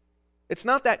 It's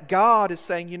not that God is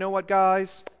saying, you know what,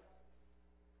 guys?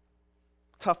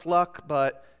 Tough luck,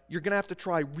 but you're going to have to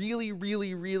try really,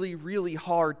 really, really, really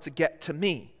hard to get to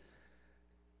me.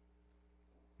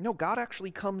 No, God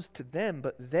actually comes to them,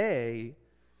 but they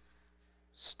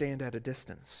stand at a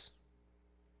distance.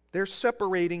 They're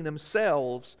separating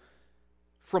themselves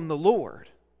from the Lord.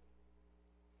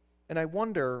 And I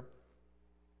wonder,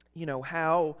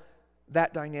 how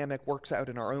that dynamic works out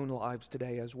in our own lives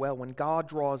today as well. When God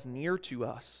draws near to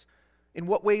us, in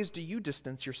what ways do you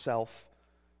distance yourself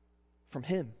from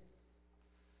Him?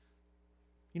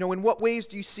 In what ways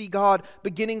do you see God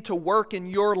beginning to work in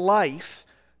your life,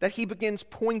 that He begins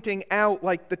pointing out,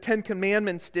 like the Ten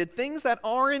Commandments did, things that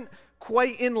aren't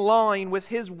quite in line with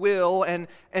His will and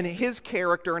His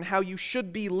character and how you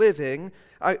should be living?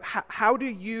 How do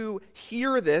you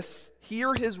hear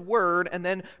His word, and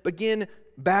then begin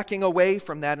backing away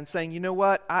from that and saying, you know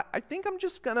what, I think I'm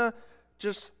just gonna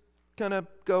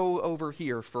go over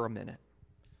here for a minute.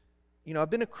 I've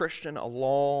been a Christian a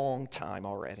long time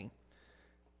already.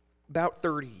 About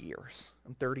 30 years.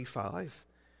 I'm 35.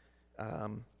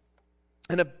 And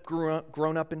I've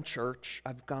grown up in church.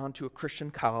 I've gone to a Christian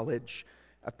college.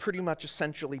 I've pretty much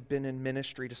essentially been in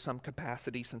ministry to some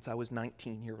capacity since I was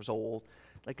 19 years old.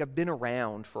 I've been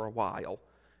around for a while.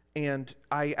 And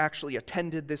I actually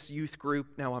attended this youth group.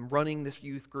 Now I'm running this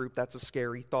youth group. That's a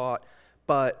scary thought.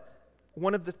 But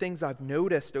one of the things I've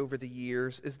noticed over the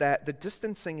years is that the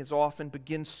distancing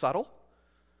begins subtle.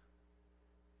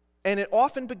 And it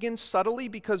often begins subtly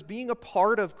because being a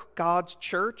part of God's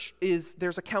church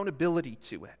there's accountability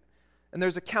to it. And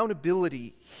there's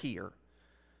accountability here,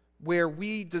 where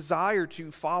we desire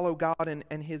to follow God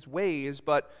and His ways,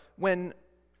 but when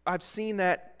I've seen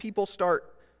that people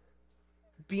start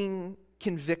being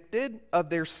convicted of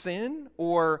their sin,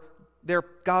 or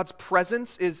God's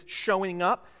presence is showing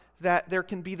up, that there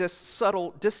can be this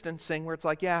subtle distancing where it's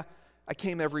like, yeah, I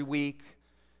came every week,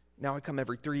 now I come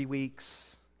every 3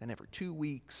 weeks, then every 2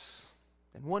 weeks,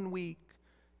 then 1 week,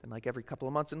 then every couple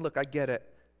of months. And look, I get it.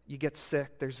 You get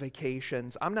sick, there's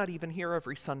vacations. I'm not even here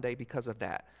every Sunday because of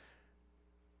that.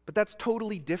 But that's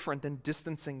totally different than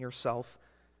distancing yourself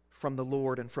from the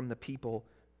Lord and from the people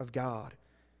of God.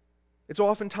 It's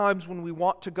oftentimes when we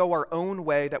want to go our own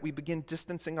way that we begin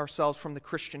distancing ourselves from the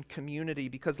Christian community,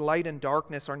 because light and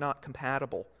darkness are not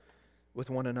compatible with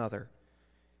one another.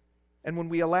 And when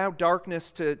we allow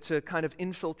darkness to kind of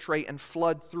infiltrate and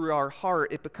flood through our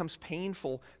heart, it becomes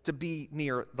painful to be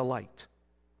near the light.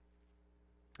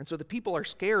 And so the people are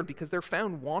scared because they're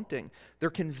found wanting. They're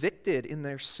convicted in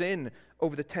their sin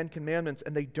over the Ten Commandments,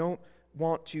 and they don't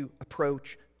want to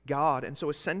approach God. And so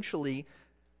essentially,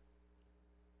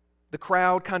 the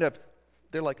crowd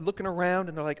they're looking around,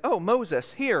 and they're like, oh,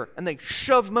 Moses, here. And they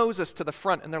shove Moses to the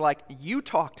front, and they're like, you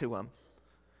talk to him.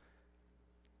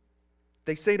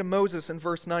 They say to Moses in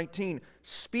verse 19,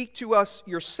 speak to us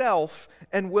yourself,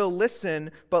 and we'll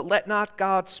listen, but let not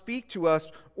God speak to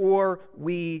us, or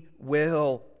we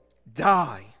will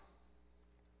die.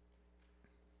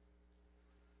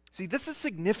 See, this is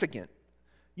significant.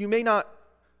 You may not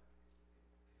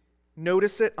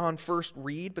notice it on first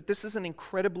read, but this is an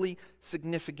incredibly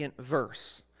significant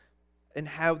verse, and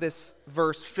how this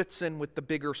verse fits in with the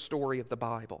bigger story of the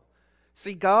Bible.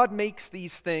 See, God makes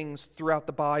these things throughout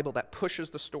the Bible that pushes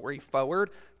the story forward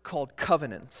called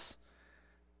covenants.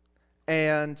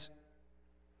 And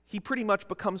He pretty much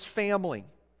becomes family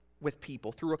with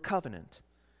people through a covenant.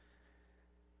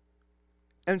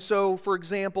 And so, for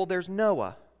example, there's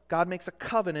Noah. God makes a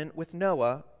covenant with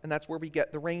Noah, and that's where we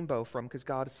get the rainbow from, because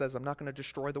God says, I'm not going to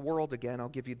destroy the world again. I'll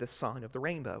give you the sign of the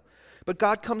rainbow. But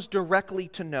God comes directly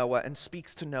to Noah and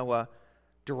speaks to Noah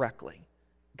directly.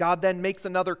 God then makes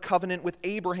another covenant with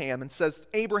Abraham and says,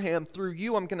 Abraham, through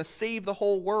you I'm going to save the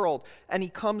whole world. And He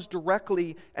comes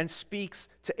directly and speaks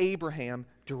to Abraham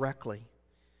directly.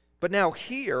 But now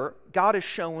here, God has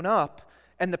shown up,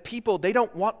 and the people, they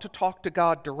don't want to talk to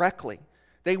God directly.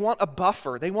 They want a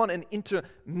buffer. They want an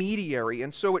intermediary.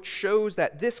 And so it shows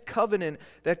that this covenant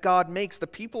that God makes, the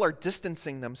people are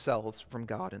distancing themselves from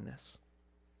God in this.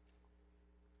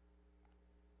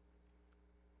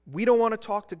 We don't want to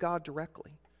talk to God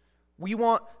directly. We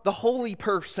want the holy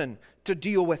person to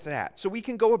deal with that, so we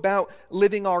can go about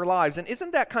living our lives. And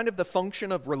isn't that kind of the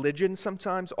function of religion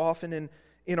sometimes, often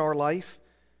in our life?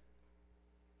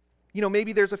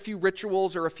 Maybe there's a few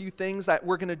rituals or a few things that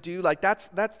we're going to do, that's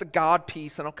the God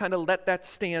piece, and I'll kind of let that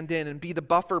stand in and be the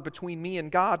buffer between me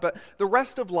and God, but the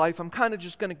rest of life, I'm kind of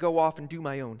just going to go off and do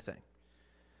my own thing.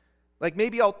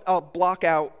 Maybe I'll block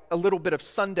out a little bit of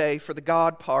Sunday for the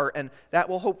God part, and that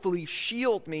will hopefully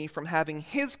shield me from having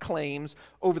His claims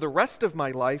over the rest of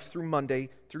my life through Monday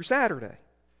through Saturday.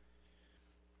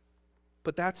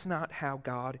 But that's not how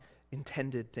God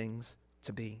intended things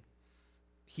to be.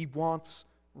 He wants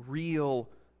real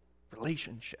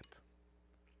relationship.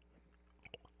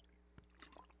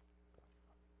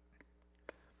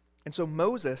 And so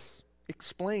Moses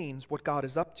explains what God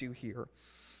is up to here.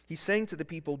 He's saying to the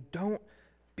people, don't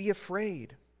be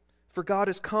afraid. For God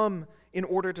has come in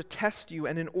order to test you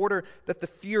and in order that the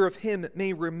fear of him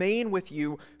may remain with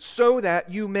you so that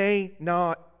you may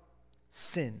not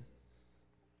sin.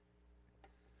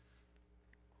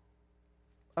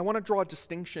 I want to draw a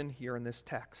distinction here in this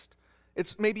text.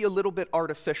 It's maybe a little bit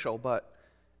artificial, but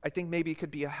I think maybe it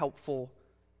could be a helpful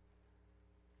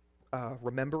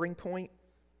remembering point,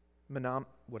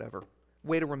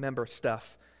 way to remember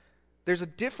stuff. There's a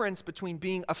difference between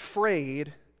being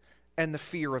afraid and the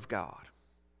fear of God.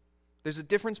 There's a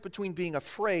difference between being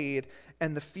afraid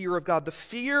and the fear of God. The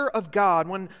fear of God,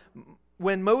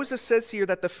 when Moses says here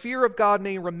that the fear of God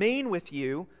may remain with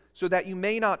you so that you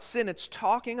may not sin, it's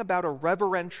talking about a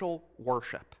reverential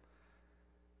worship,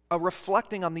 a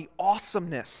reflecting on the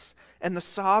awesomeness and the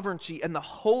sovereignty and the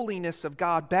holiness of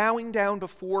God, bowing down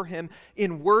before him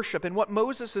in worship. And what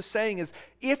Moses is saying is,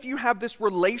 if you have this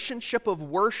relationship of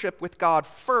worship with God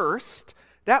first,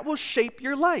 that will shape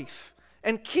your life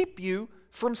and keep you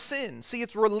from sin. See,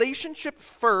 it's relationship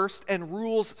first and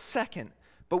rules second,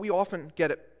 but we often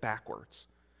get it backwards.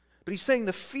 But he's saying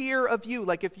the fear of you,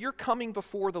 like if you're coming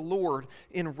before the Lord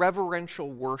in reverential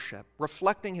worship,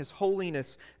 reflecting his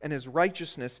holiness and his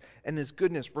righteousness and his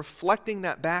goodness, reflecting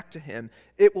that back to him,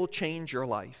 it will change your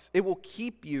life. It will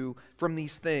keep you from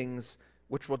these things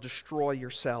which will destroy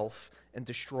yourself and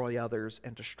destroy others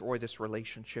and destroy this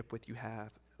relationship that you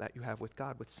have with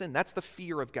God, with sin. That's the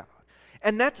fear of God.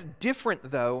 And that's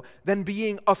different, though, than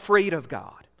being afraid of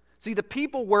God. See, the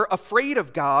people were afraid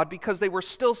of God because they were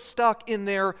still stuck in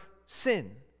their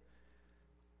sin.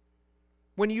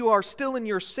 When you are still in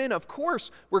your sin, of course,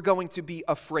 we're going to be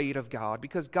afraid of God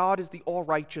because God is the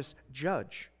all-righteous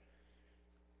judge.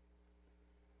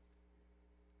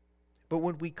 But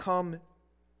when we come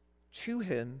to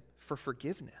him for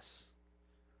forgiveness,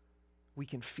 we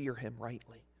can fear him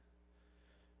rightly.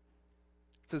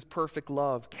 It says perfect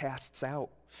love casts out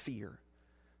fear.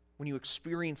 When you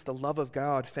experience the love of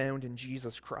God found in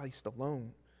Jesus Christ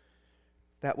alone,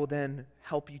 that will then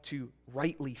help you to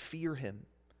rightly fear him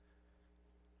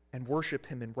and worship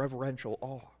him in reverential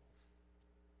awe.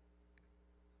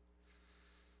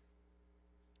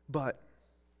 But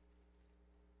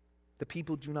the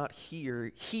people do not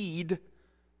heed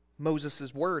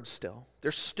Moses' words still.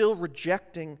 They're still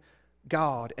rejecting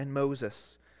God and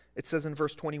Moses. It says in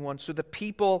verse 21, so the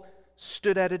people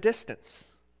stood at a distance.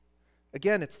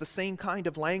 Again, it's the same kind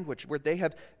of language where they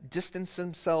have distanced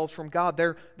themselves from God.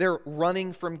 They're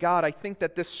running from God. I think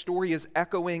that this story is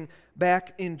echoing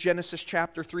back in Genesis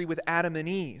chapter 3 with Adam and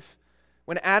Eve.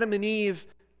 When Adam and Eve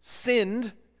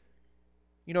sinned,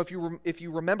 you know, if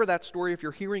you remember that story, if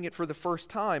you're hearing it for the first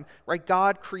time, right?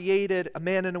 God created a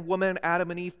man and a woman, Adam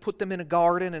and Eve, put them in a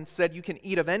garden and said, you can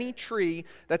eat of any tree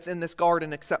that's in this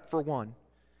garden except for one.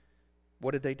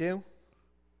 What did they do?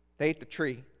 They ate the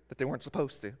tree that they weren't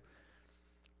supposed to.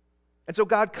 And so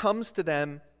God comes to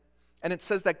them, and it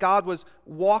says that God was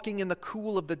walking in the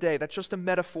cool of the day. That's just a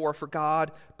metaphor for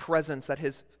God's presence, that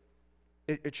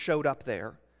it showed up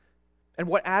there. And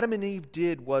what Adam and Eve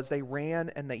did was they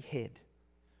ran and they hid.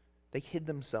 They hid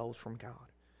themselves from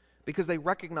God because they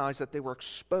recognized that they were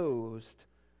exposed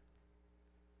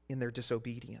in their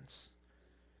disobedience.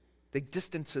 They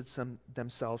distanced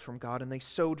themselves from God, and they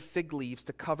sewed fig leaves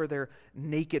to cover their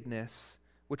nakedness,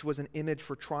 which was an image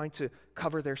for trying to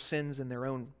cover their sins in their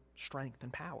own strength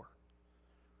and power.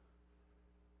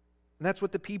 And that's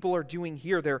what the people are doing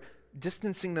here. They're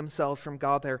distancing themselves from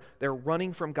God. They're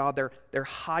running from God. They're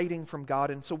hiding from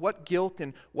God. And so what guilt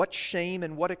and what shame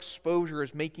and what exposure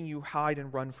is making you hide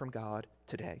and run from God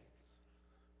today?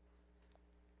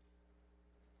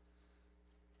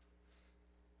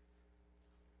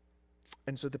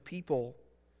 And so the people,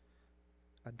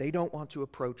 they don't want to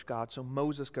approach God, so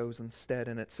Moses goes instead,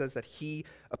 and it says that he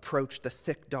approached the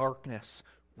thick darkness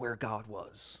where God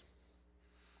was.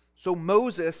 So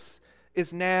Moses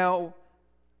is now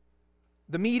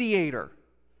the mediator,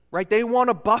 right? They want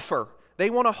a buffer.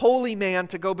 They want a holy man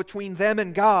to go between them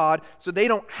and God so they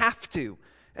don't have to.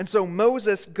 And so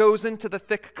Moses goes into the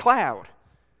thick cloud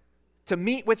to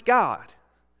meet with God.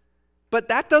 But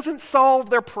that doesn't solve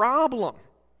their problem.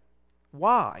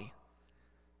 Why?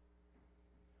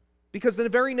 Because in the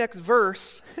very next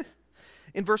verse,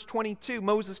 in verse 22,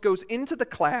 Moses goes into the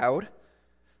cloud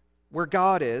where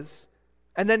God is,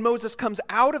 and then Moses comes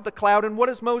out of the cloud, and what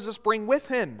does Moses bring with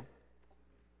him?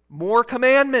 More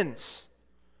commandments.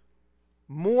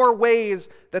 More ways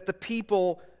that the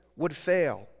people would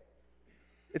fail.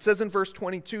 It says in verse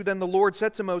 22, then the Lord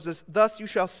said to Moses, thus you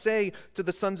shall say to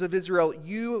the sons of Israel,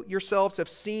 you yourselves have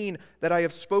seen that I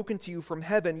have spoken to you from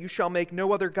heaven. You shall make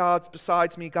no other gods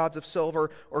besides me, gods of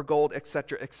silver or gold,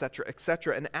 etc., etc.,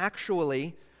 etc. And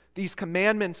actually, These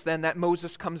commandments then that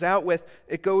Moses comes out with,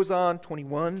 it goes on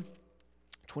 21,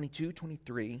 22,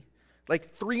 23,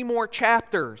 like 3 more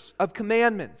chapters of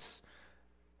commandments.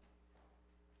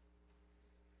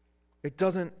 It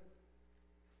doesn't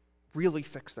really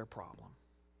fix their problem.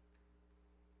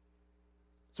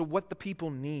 So what the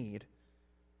people need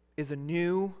is a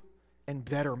new and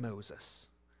better Moses.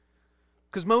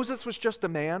 Because Moses was just a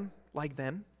man like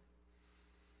them.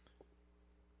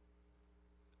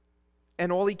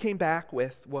 And all he came back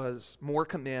with was more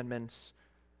commandments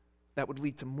that would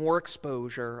lead to more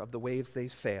exposure of the ways they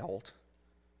failed.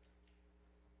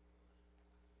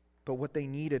 But what they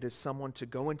needed is someone to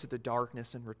go into the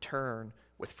darkness and return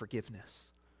with forgiveness.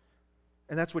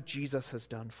 And that's what Jesus has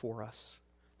done for us.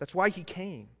 That's why he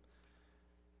came.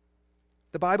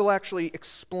 The Bible actually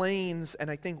explains, and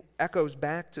I think echoes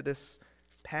back to this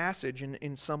passage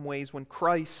in some ways, when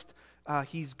Christ,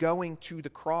 he's going to the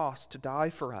cross to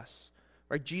die for us.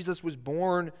 Right? Jesus was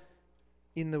born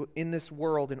in this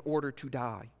world in order to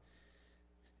die.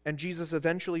 And Jesus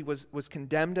eventually was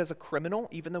condemned as a criminal,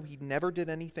 even though he never did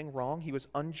anything wrong. He was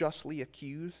unjustly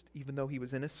accused, even though he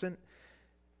was innocent.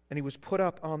 And he was put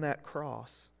up on that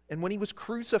cross. And when he was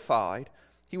crucified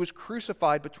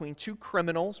between 2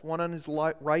 criminals, one on his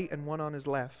right and one on his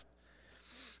left.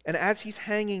 And as he's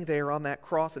hanging there on that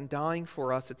cross and dying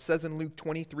for us, it says in Luke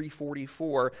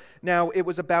 23:44, now it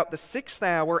was about the 6th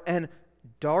hour, and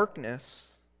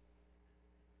darkness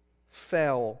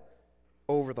fell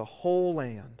over the whole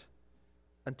land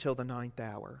until the 9th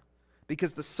hour,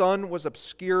 because the sun was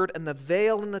obscured and the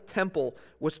veil in the temple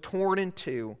was torn in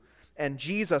two. And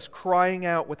Jesus, crying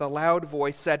out with a loud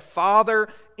voice, said, Father,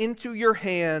 into your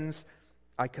hands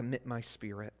I commit my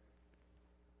spirit.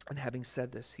 And having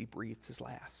said this, he breathed his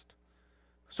last.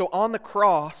 So on the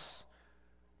cross,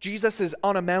 Jesus is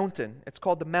on a mountain. It's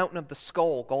called the Mountain of the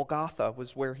Skull. Golgotha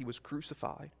was where he was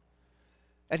crucified.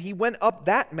 And he went up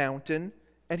that mountain,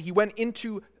 and he went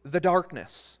into the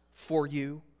darkness for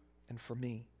you and for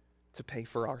me to pay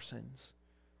for our sins.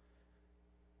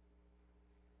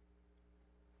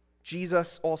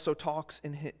 Jesus also talks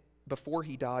before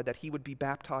he died that he would be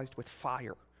baptized with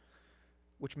fire,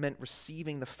 which meant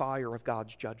receiving the fire of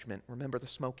God's judgment. Remember the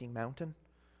smoking mountain?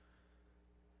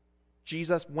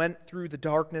 Jesus went through the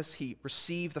darkness. He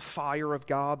received the fire of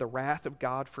God, the wrath of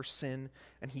God for sin,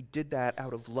 and he did that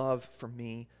out of love for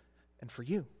me and for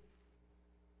you.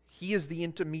 He is the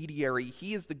intermediary.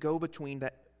 He is the go-between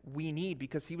that we need,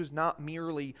 because he was not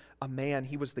merely a man.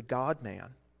 He was the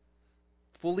God-man.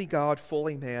 Fully God,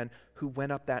 fully man, who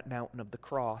went up that mountain of the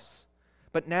cross.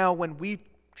 But now when we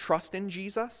trust in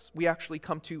Jesus, we actually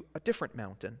come to a different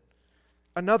mountain,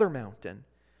 another mountain.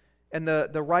 And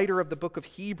the writer of the book of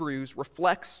Hebrews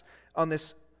reflects on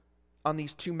these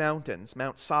 2 mountains,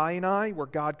 Mount Sinai, where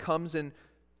God comes in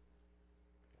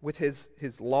with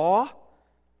his law,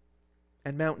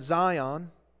 and Mount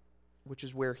Zion, which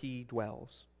is where he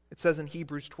dwells. It says in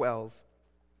Hebrews 12,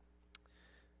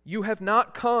 you have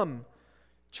not come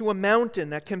to a mountain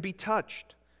that can be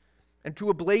touched, and to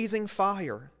a blazing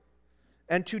fire,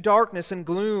 and to darkness and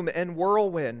gloom and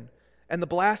whirlwind, and the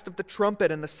blast of the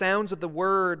trumpet and the sounds of the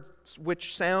words,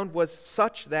 which sound was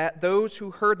such that those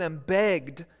who heard them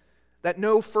begged that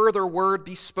no further word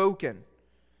be spoken.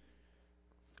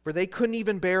 For they couldn't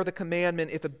even bear the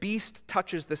commandment, if a beast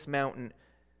touches this mountain,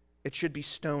 it should be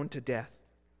stoned to death.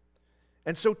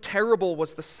 And so terrible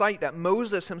was the sight that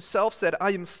Moses himself said,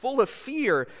 I am full of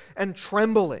fear and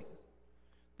trembling.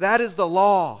 That is the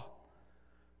law.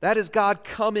 That is God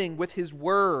coming with his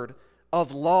word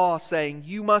of law, saying,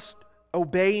 you must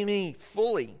obey me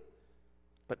fully.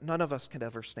 But none of us can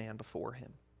ever stand before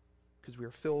him, because we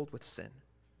are filled with sin.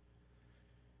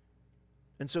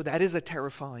 And so that is a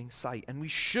terrifying sight, and we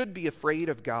should be afraid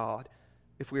of God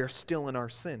if we are still in our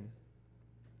sin.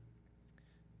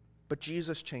 But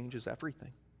Jesus changes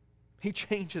everything. He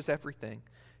changes everything.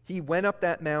 He went up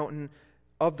that mountain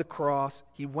of the cross.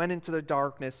 He went into the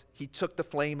darkness. He took the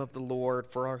flame of the Lord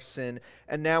for our sin.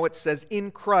 And now it says in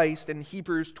Christ in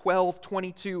Hebrews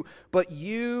 12:22, but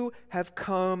you have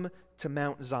come to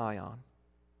Mount Zion,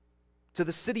 to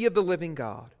the city of the living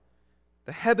God,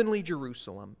 the heavenly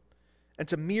Jerusalem, and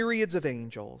to myriads of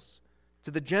angels, to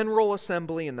the general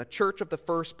assembly and the church of the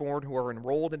firstborn who are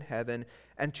enrolled in heaven,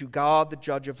 and to God the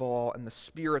judge of all, and the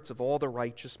spirits of all the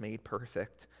righteous made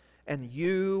perfect. And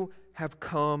you have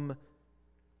come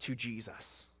to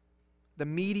Jesus, the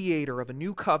mediator of a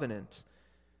new covenant,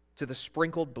 to the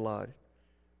sprinkled blood,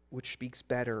 which speaks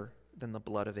better than the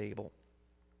blood of Abel.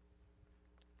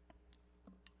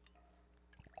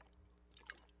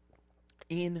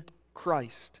 In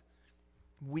Christ,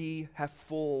 we have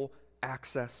full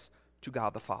access to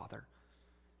God the Father.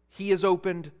 He has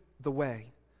opened the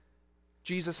way.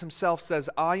 Jesus himself says,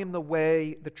 I am the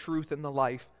way, the truth, and the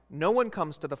life. No one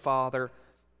comes to the Father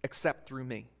except through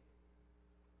me.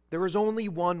 There is only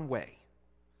one way.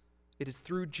 It is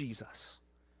through Jesus.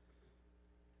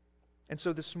 And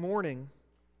so this morning,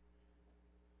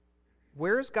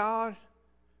 where is God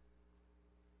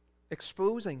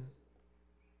exposing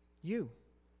you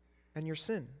and your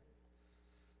sin?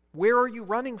 Where are you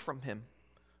running from him?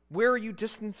 Where are you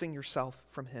distancing yourself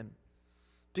from him?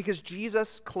 Because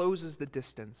Jesus closes the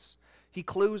distance. He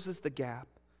closes the gap.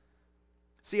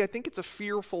 See, I think it's a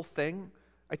fearful thing.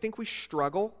 I think we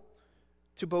struggle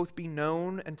to both be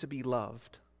known and to be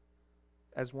loved,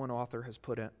 as one author has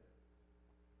put it.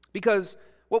 Because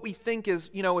what we think is,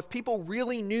 if people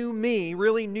really knew me,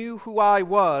 really knew who I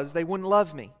was, they wouldn't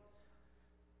love me.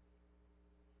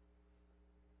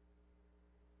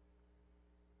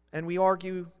 And we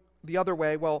argue the other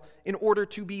way, well, in order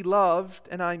to be loved,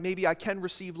 and maybe I can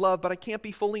receive love, but I can't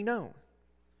be fully known.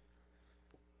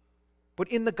 But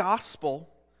in the gospel,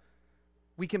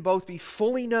 we can both be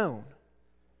fully known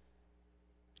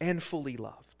and fully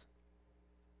loved.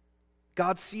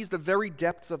 God sees the very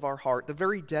depths of our heart, the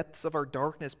very depths of our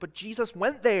darkness, but Jesus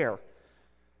went there.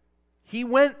 He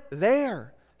went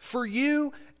there for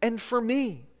you and for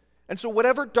me. And so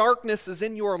whatever darkness is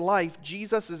in your life,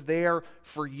 Jesus is there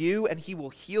for you, and he will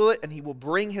heal it, and he will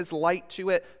bring his light to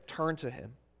it. Turn to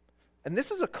him. And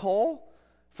this is a call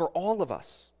for all of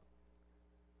us.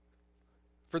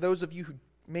 For those of you who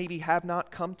maybe have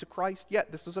not come to Christ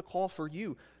yet, this is a call for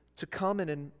you to come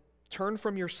and turn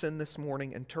from your sin this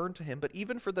morning and turn to him. But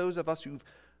even for those of us who've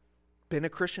been a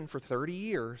Christian for 30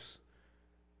 years,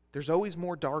 there's always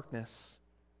more darkness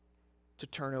to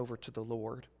turn over to the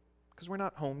Lord. Because we're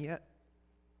not home yet.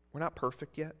 We're not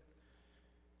perfect yet.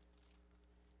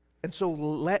 And so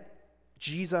let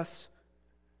Jesus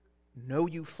know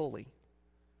you fully.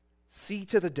 See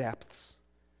to the depths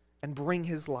and bring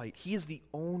his light. He is the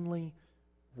only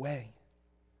way.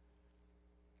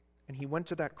 And he went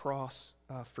to that cross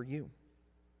for you.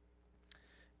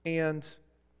 And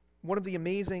one of the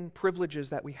amazing privileges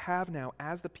that we have now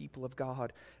as the people of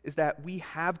God is that we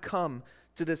have come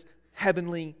to this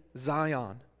heavenly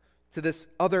Zion, to this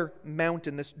other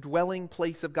mountain, this dwelling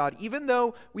place of God. Even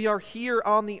though we are here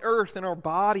on the earth in our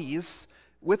bodies,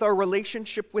 with our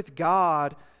relationship with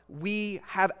God, we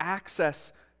have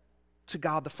access to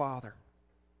God the Father.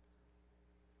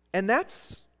 And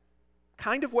that's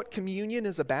kind of what communion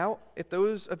is about. If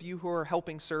those of you who are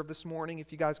helping serve this morning,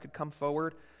 if you guys could come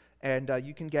forward and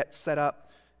you can get set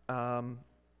up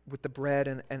with the bread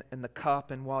and the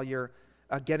cup. And while you're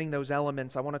getting those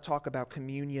elements, I want to talk about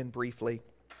communion briefly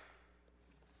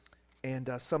and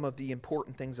some of the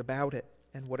important things about it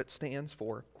and what it stands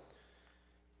for.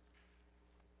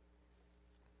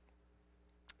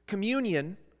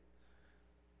 Communion,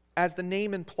 as the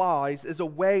name implies, is a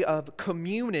way of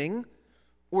communing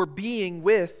or being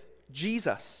with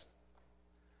Jesus.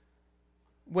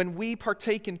 When we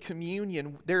partake in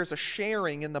communion, there's a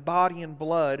sharing in the body and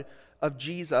blood of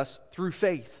Jesus through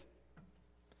faith.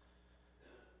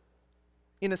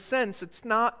 In a sense, it's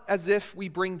not as if we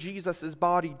bring Jesus'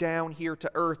 body down here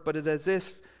to earth, but it is as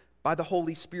if by the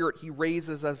Holy Spirit he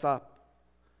raises us up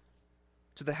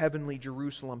to the heavenly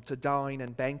Jerusalem to dine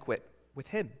and banquet with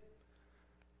him.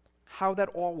 How that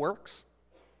all works,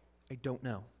 I don't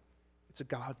know. It's a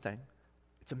God thing.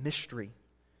 It's a mystery.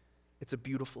 It's a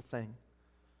beautiful thing.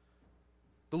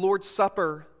 The Lord's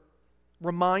Supper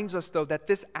reminds us, though, that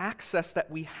this access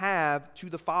that we have to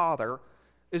the Father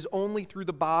is only through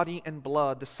the body and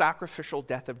blood, the sacrificial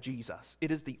death of Jesus.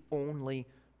 It is the only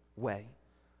way.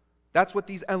 That's what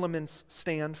these elements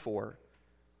stand for.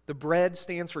 The bread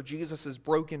stands for Jesus'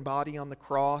 broken body on the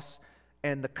cross,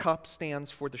 and the cup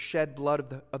stands for the shed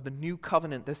blood of the new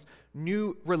covenant, this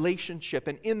new relationship.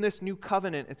 And in this new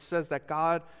covenant, it says that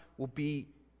God will be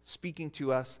speaking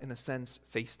to us, in a sense,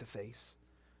 face to face.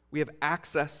 We have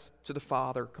access to the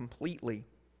Father completely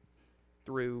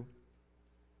through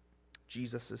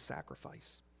Jesus'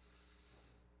 sacrifice.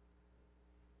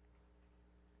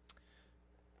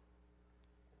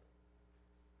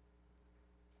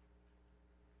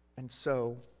 And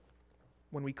so,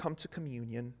 when we come to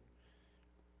communion,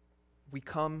 we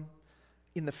come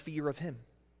in the fear of him,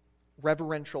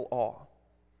 reverential awe.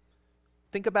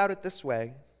 Think about it this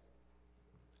way,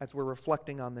 as we're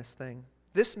reflecting on this thing.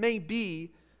 This may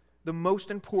be the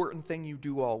most important thing you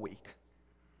do all week,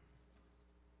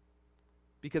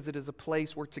 because it is a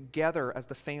place where together as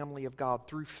the family of God,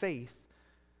 through faith,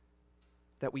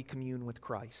 that we commune with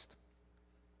Christ.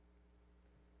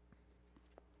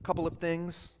 A couple of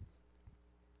things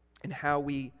in how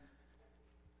we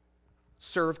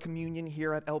serve communion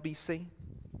here at LBC?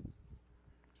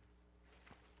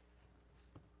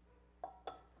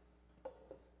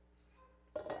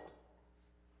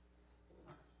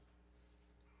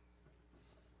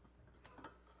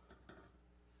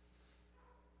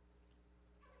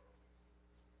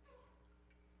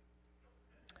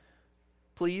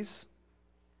 Please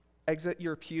exit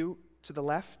your pew to the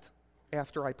left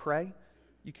after I pray.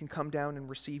 You can come down and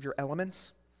receive your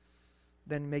elements.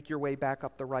 Then make your way back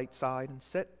up the right side and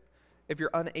sit. If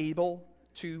you're unable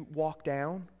to walk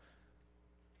down,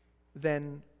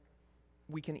 then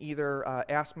we can either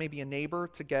ask maybe a neighbor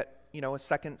to get a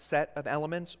second set of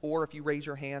elements, or if you raise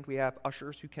your hand, we have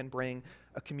ushers who can bring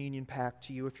a communion pack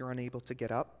to you if you're unable to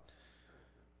get up.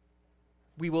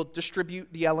 We will distribute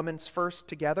the elements first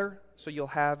together, so you'll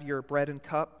have your bread and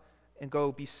cup and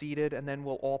go be seated, and then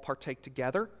we'll all partake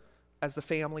together as the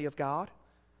family of God.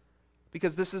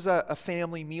 Because this is a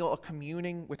family meal, a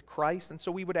communing with Christ, and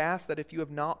so we would ask that if you have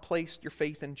not placed your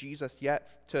faith in Jesus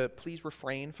yet, to please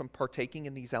refrain from partaking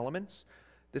in these elements.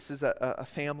 This is a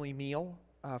family meal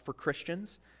for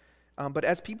Christians. But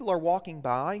as people are walking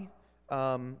by,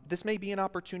 this may be an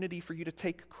opportunity for you to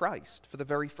take Christ for the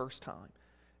very first time.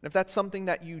 And if that's something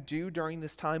that you do during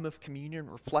this time of communion,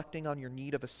 reflecting on your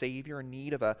need of a Savior, a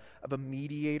need of a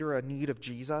mediator, a need of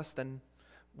Jesus, then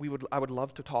I would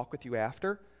love to talk with you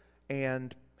after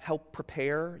and help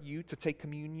prepare you to take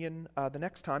communion the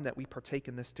next time that we partake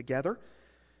in this together.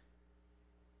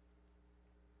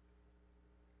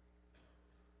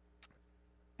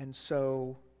 And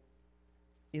so,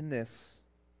 in this,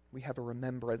 we have a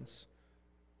remembrance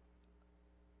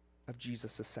of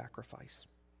Jesus' sacrifice.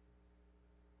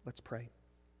 Let's pray.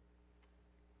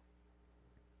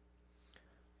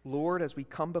 Lord, as we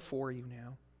come before you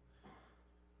now,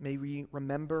 may we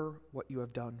remember what you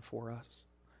have done for us,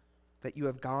 that you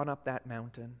have gone up that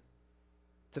mountain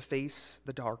to face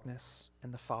the darkness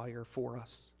and the fire for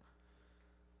us,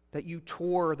 that you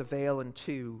tore the veil in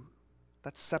two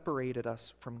that separated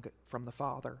us from the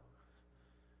Father,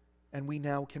 and we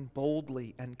now can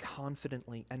boldly and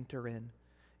confidently enter in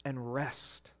and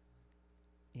rest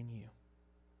in you.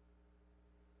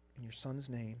 In your Son's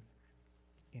name,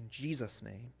 in Jesus'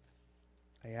 name,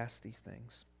 I ask these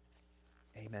things.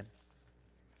 Amen.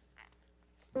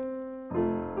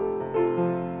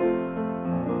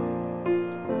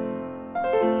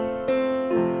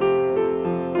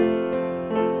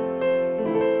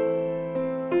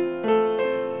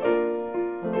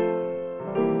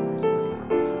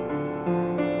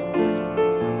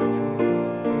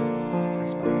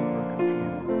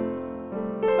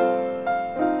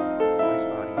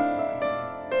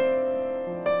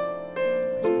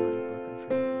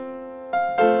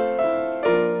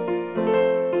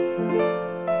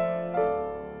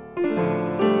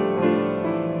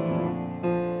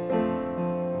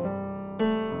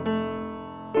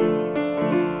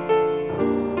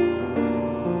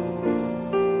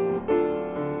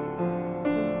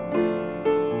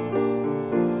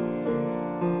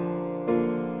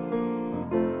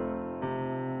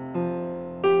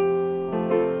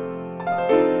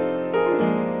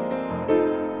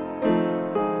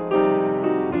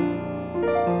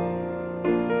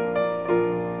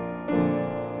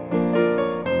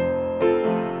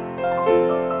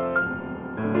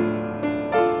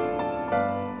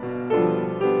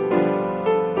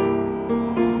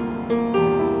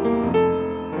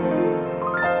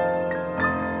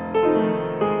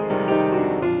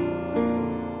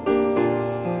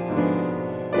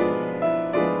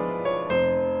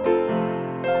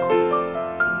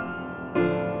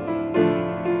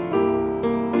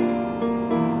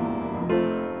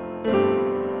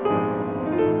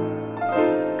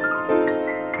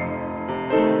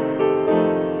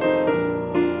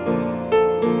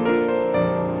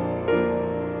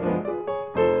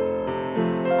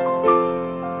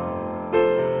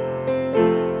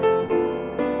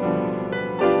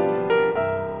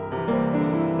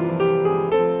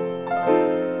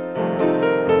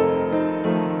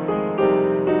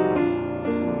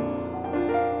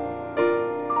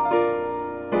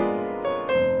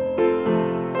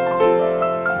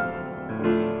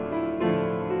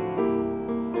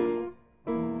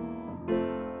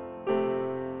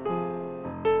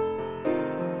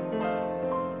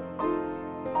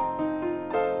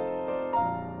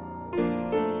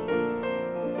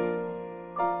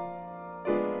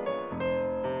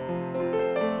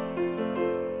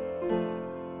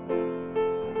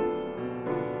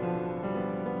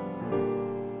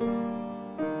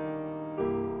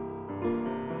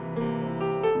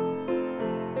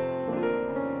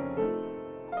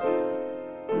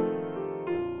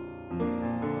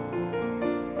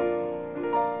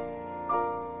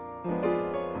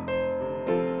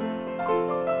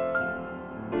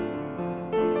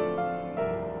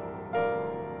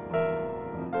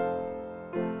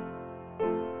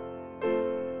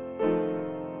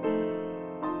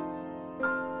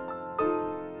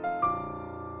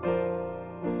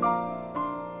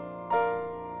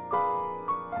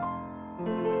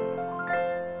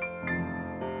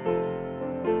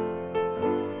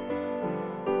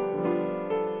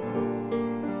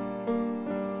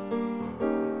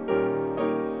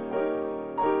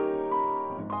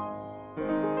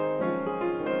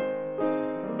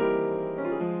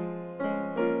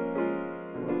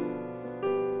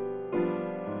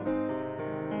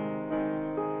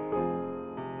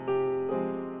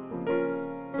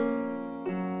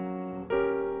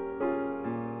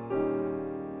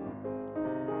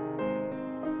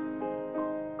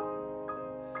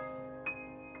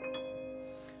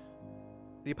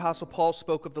 The Apostle Paul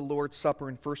spoke of the Lord's Supper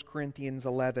in 1 Corinthians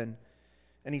 11,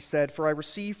 and he said, "For I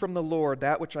received from the Lord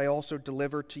that which I also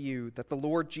delivered to you, that the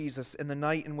Lord Jesus, in the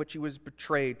night in which he was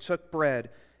betrayed, took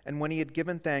bread, and when he had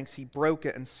given thanks, he broke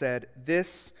it and said,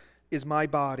 'This is my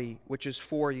body, which is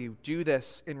for you. Do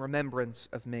this in remembrance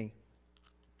of me.'"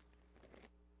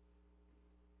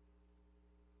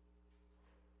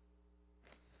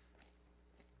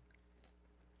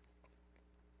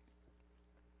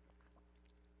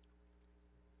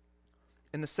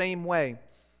 In the same way,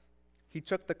 he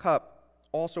took the cup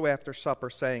also after supper,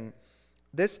 saying,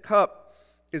 "This cup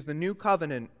is the new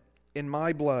covenant in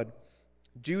my blood.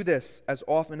 Do this as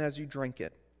often as you drink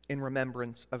it in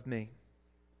remembrance of me.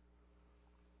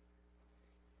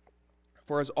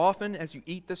 For as often as you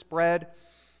eat this bread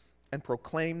and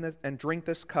drink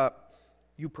this cup,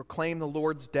 you proclaim the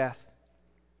Lord's death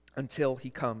until he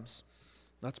comes."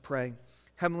 Let's pray.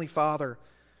 Heavenly Father,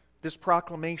 this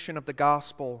proclamation of the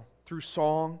gospel through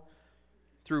song,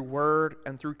 through word,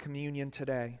 and through communion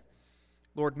today,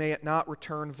 Lord, may it not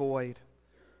return void,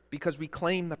 because we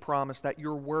claim the promise that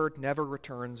your word never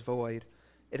returns void.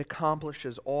 It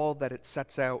accomplishes all that it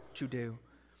sets out to do.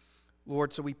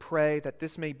 Lord, so we pray that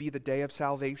this may be the day of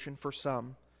salvation for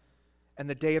some, and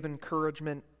the day of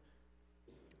encouragement,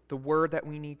 the word that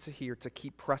we need to hear to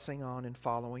keep pressing on and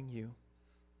following you.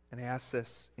 And I ask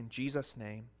this in Jesus'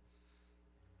 name,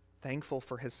 thankful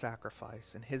for his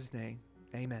sacrifice. In his name,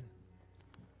 amen.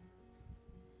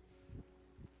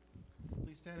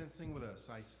 Please stand and sing with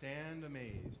us, "I Stand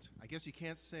Amazed." I guess you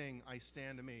can't sing "I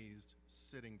Stand Amazed"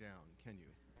 sitting down, can you?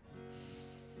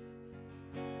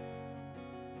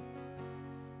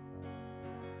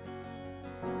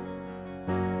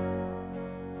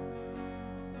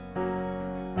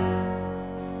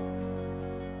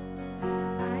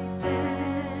 I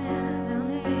stand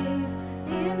amazed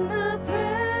in the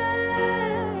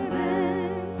presence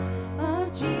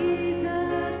of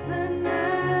Jesus the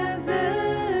Nazarene,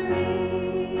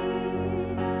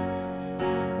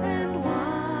 and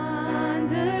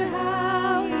wonder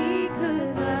how he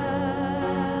could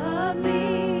love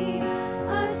me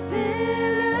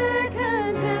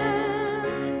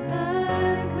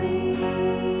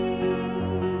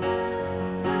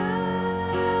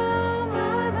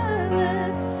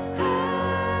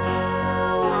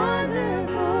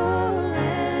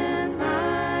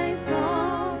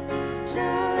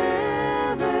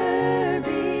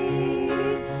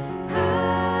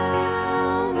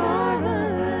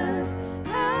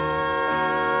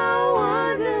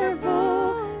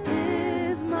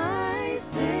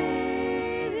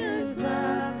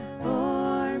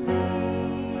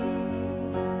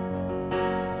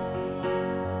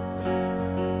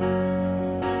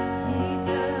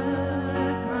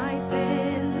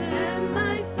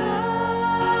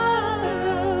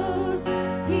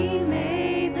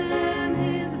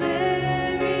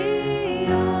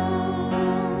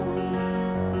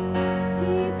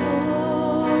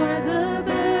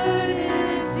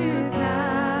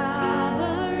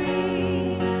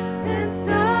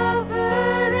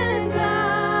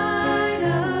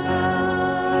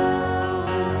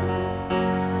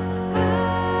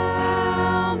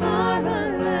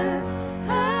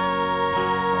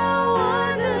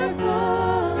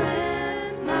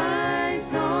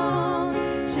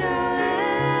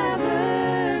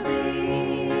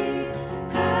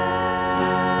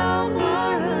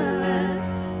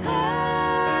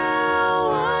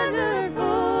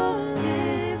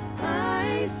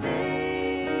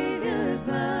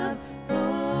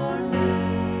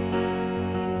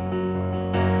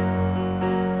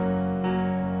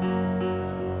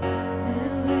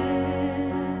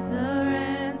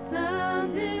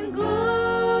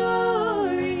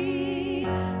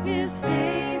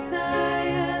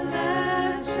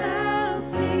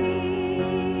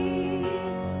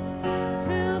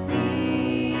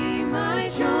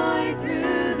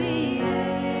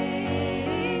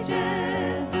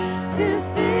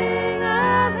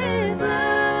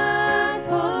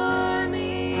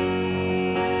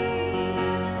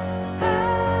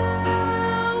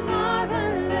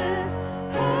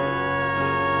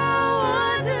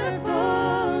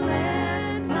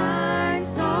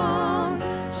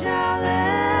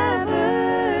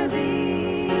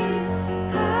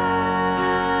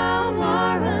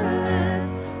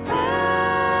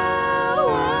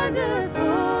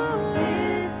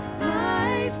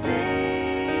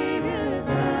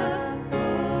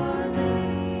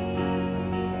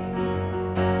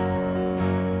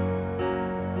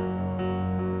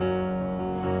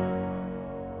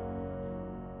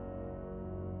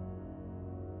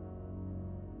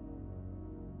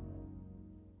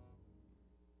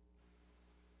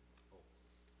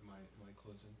I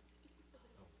closing?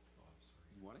 Oh, I'm sorry.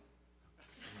 You want it?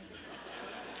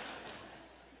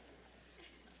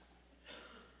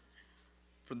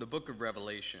 From the book of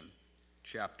Revelation,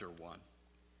 chapter 1.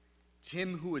 To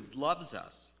him who loves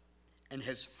us and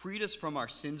has freed us from our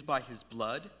sins by his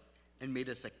blood and made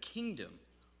us a kingdom,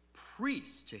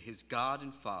 priests to his God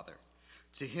and Father.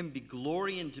 To him be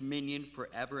glory and dominion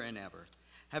forever and ever.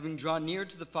 Having drawn near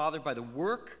to the Father by the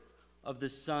work of the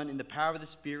Son in the power of the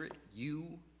Spirit,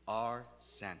 you are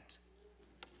sent.